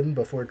homebrew Trident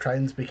before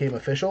Tridents became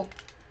official,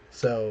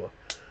 so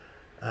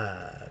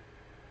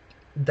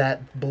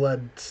that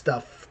blood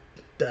stuff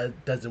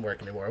doesn't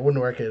work anymore. It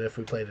wouldn't work if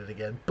we played it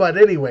again. But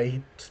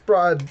anyway,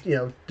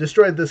 Strahd,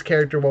 destroyed this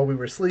character while we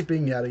were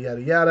sleeping, yada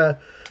yada yada,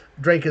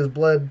 drank his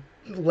blood,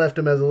 left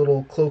him as a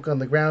little cloak on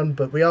the ground,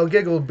 but we all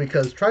giggled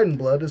because Trident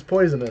blood is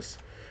poisonous,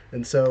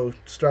 and so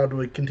Strahd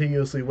would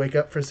continuously wake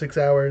up for 6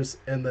 hours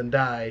and then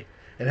die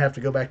and have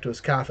to go back to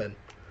his coffin.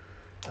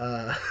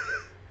 And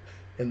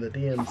the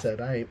DM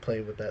said, I ain't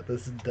playing with that.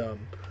 This is dumb.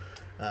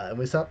 And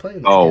we stopped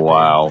playing. Oh,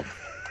 wow.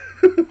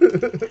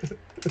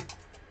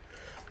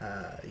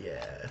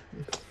 Yeah.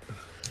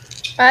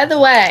 By the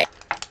way,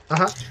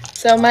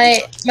 so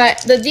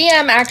the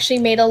DM actually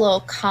made a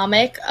little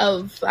comic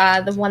of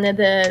one of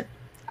the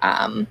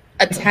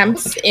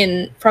attempts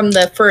from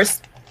the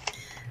first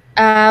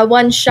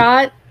one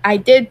shot. I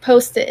did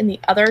post it in the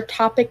other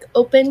topic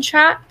open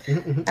chat. I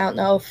don't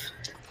know if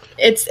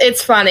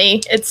it's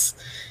funny.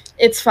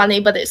 It's funny,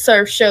 but it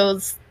sort of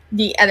shows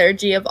the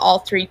energy of all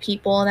three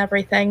people and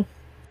everything.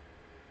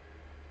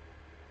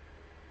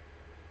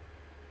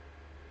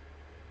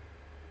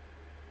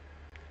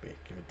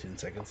 Give it 10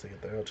 seconds to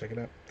get there. I'll check it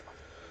out.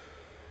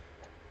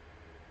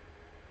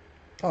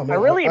 Oh man, I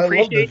really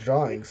appreciate love those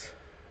drawings.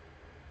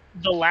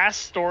 The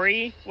last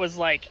story was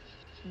like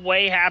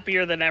way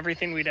happier than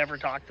everything we'd ever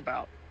talked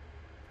about.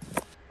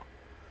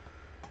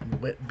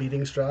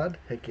 Beating Strahd?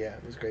 Heck yeah,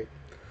 it was great.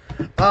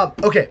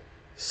 Okay,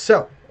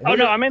 so. Oh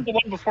no, I meant the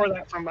one before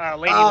that from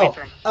Lady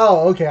Leitrim.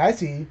 Oh, okay, I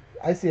see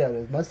how it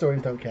is. My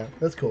stories don't count.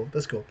 That's cool.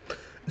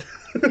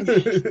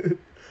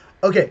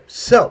 Okay,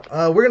 so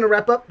we're gonna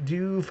wrap up.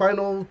 Do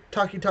final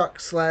talky talk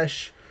 /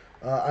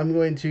 I'm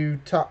going to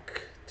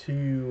talk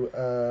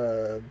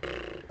to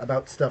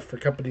about stuff for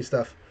company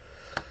stuff,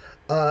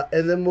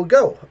 and then we'll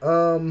go.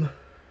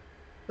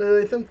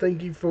 Nathan,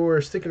 thank you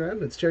for sticking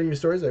around and sharing your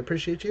stories. I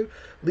appreciate you.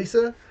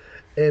 Lisa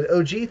and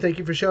OG, thank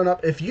you for showing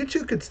up. If you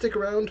two could stick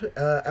around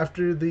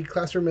after the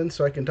classroom ends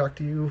so I can talk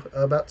to you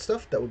about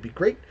stuff, that would be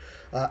great.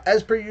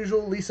 As per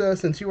usual, Lisa,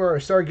 since you are our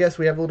star guest,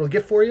 we have a little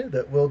gift for you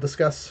that we'll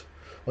discuss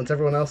once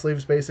everyone else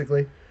leaves,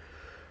 basically.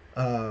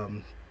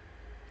 And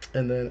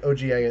then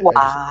OG,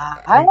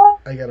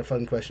 I got a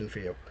fun question for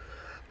you.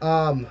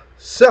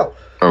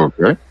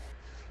 Okay.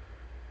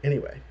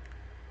 Anyway.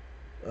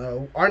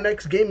 Our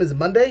next game is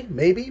Monday,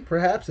 maybe,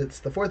 perhaps. It's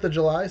the 4th of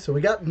July, so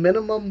we got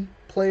minimum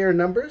player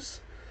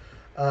numbers.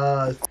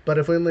 But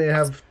if we only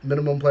have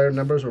minimum player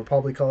numbers, we'll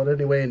probably call it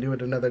anyway and do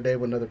it another day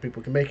when other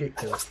people can make it,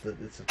 because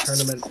it's a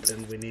tournament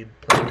and we need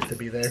players to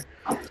be there.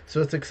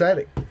 So it's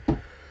exciting.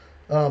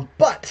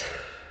 But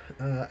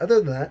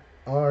other than that,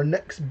 our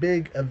next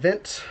big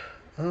event,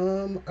 I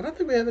don't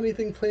think we have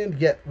anything planned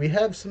yet. We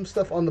have some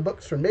stuff on the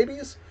books for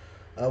maybes.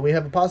 We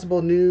have a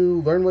possible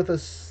new Learn With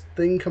Us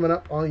thing coming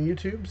up on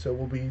YouTube, so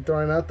we'll be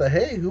throwing out the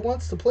hey, who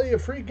wants to play a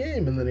free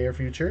game in the near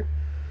future.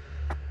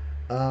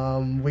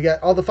 We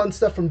got all the fun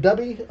stuff from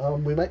Dubby.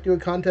 We might do a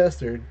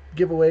contest or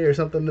giveaway or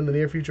something in the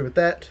near future with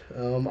that.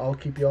 I'll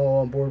keep you all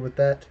on board with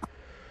that.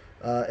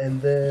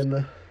 And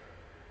then,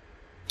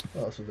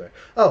 what else was there?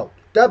 Oh,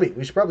 Dubby.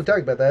 We should probably talk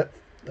about that.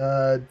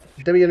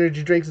 Dubby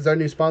Energy Drinks is our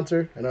new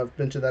sponsor, and I've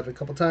mentioned that a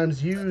couple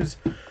times. Use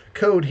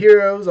code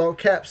HEROES, all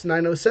caps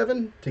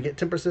 907, to get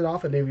 10%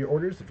 off any of your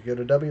orders. If you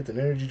go to Dubby, it's an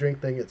energy drink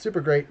thing. It's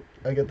super great.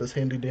 I get this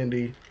handy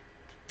dandy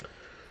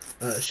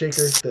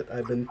shaker that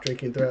I've been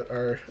drinking throughout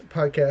our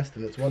podcast,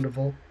 and it's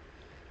wonderful.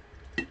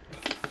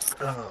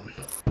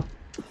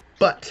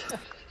 But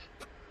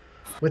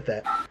with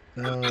that,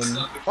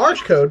 our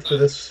code for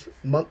this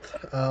month,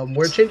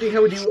 we're changing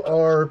how we do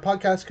our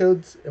podcast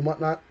codes and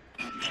whatnot.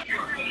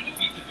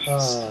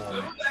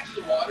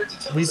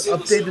 We've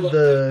updated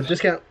the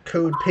discount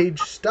code page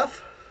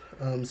stuff,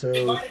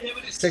 so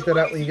check that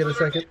out when you get a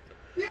second.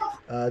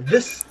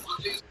 This.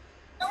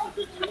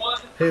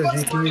 Hey,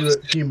 OG,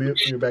 can you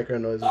mute your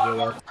background noises real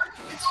loud?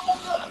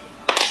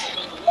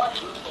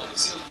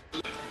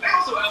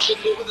 Also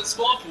outfit with a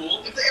small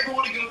pool if they ever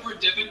want to go for a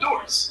dip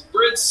indoors.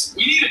 Fritz,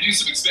 we need to do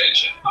some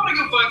expansion. I'm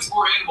gonna go find some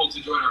more animals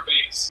to join our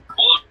base.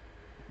 Hold on.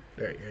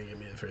 Alright, you're gonna give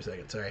me for a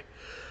second, sorry.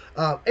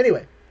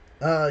 Anyway,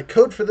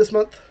 code for this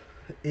month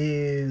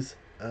is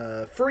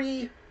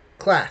free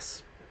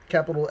class.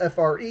 Capital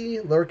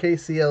FRE,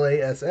 lowercase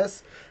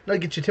CLASS.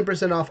 That'll get you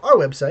 10% off our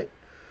website.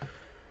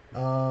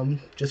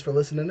 Just for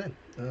listening in.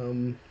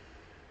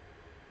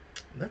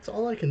 That's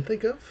all I can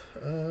think of.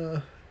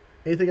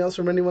 Anything else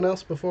from anyone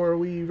else before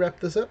we wrap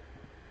this up?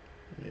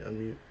 Let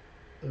me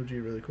unmute OG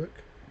really quick.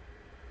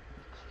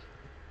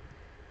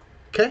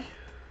 Okay.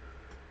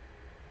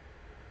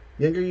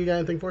 Younger, you got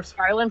anything for us?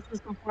 Silence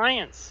is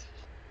compliance.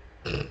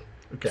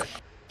 Okay.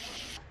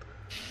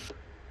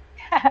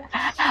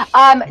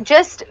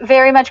 Just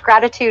very much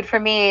gratitude for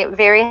me.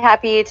 Very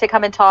happy to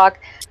come and talk.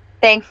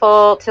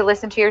 Thankful to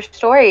listen to your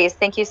stories.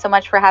 Thank you so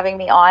much for having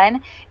me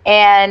on.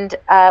 And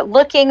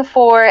looking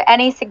for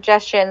any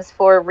suggestions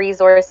for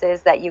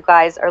resources that you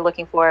guys are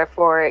looking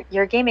for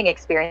your gaming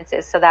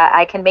experiences so that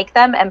I can make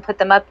them and put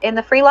them up in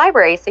the free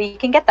library so you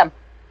can get them.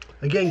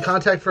 Again,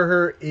 contact for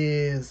her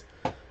is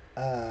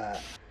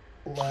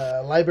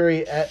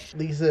library at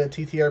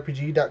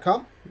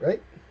lisattrpg.com,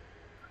 right?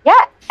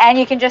 Yeah, and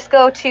you can just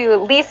go to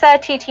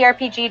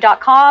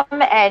lisattrpg.com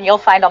and you'll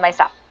find all my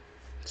stuff.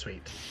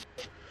 Sweet.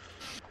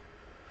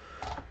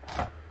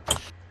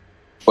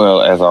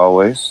 Well, as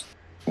always,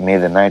 may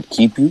the night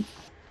keep you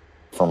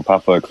from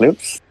Papa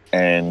Eclipse,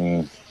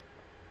 and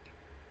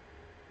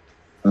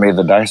may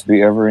the dice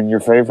be ever in your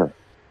favor.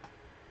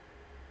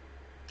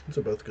 Those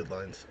are both good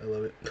lines. I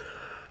love it.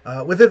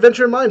 With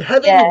adventure in mind,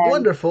 have a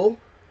wonderful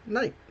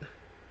night.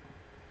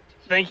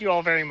 Thank you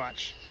all very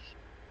much.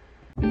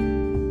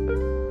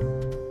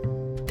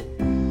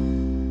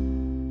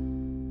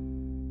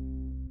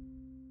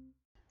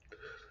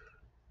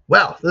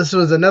 Wow, this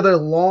was another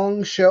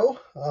long show.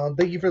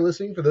 Thank you for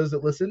listening, for those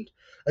that listened.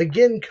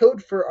 Again,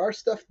 code for our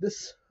stuff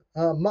this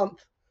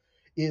month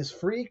is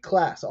free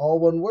class. All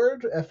one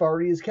word.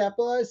 FRE is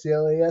capitalized.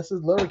 CLAS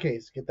is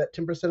lowercase. Get that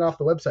 10% off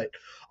the website.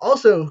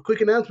 Also,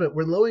 quick announcement.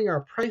 We're lowering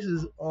our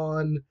prices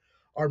on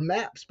our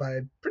maps by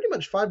pretty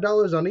much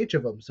 $5 on each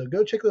of them. So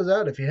go check those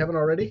out if you haven't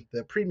already.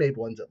 The pre-made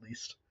ones, at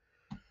least.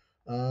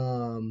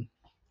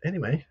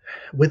 Anyway,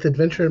 with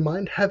adventure in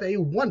mind, have a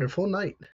wonderful night.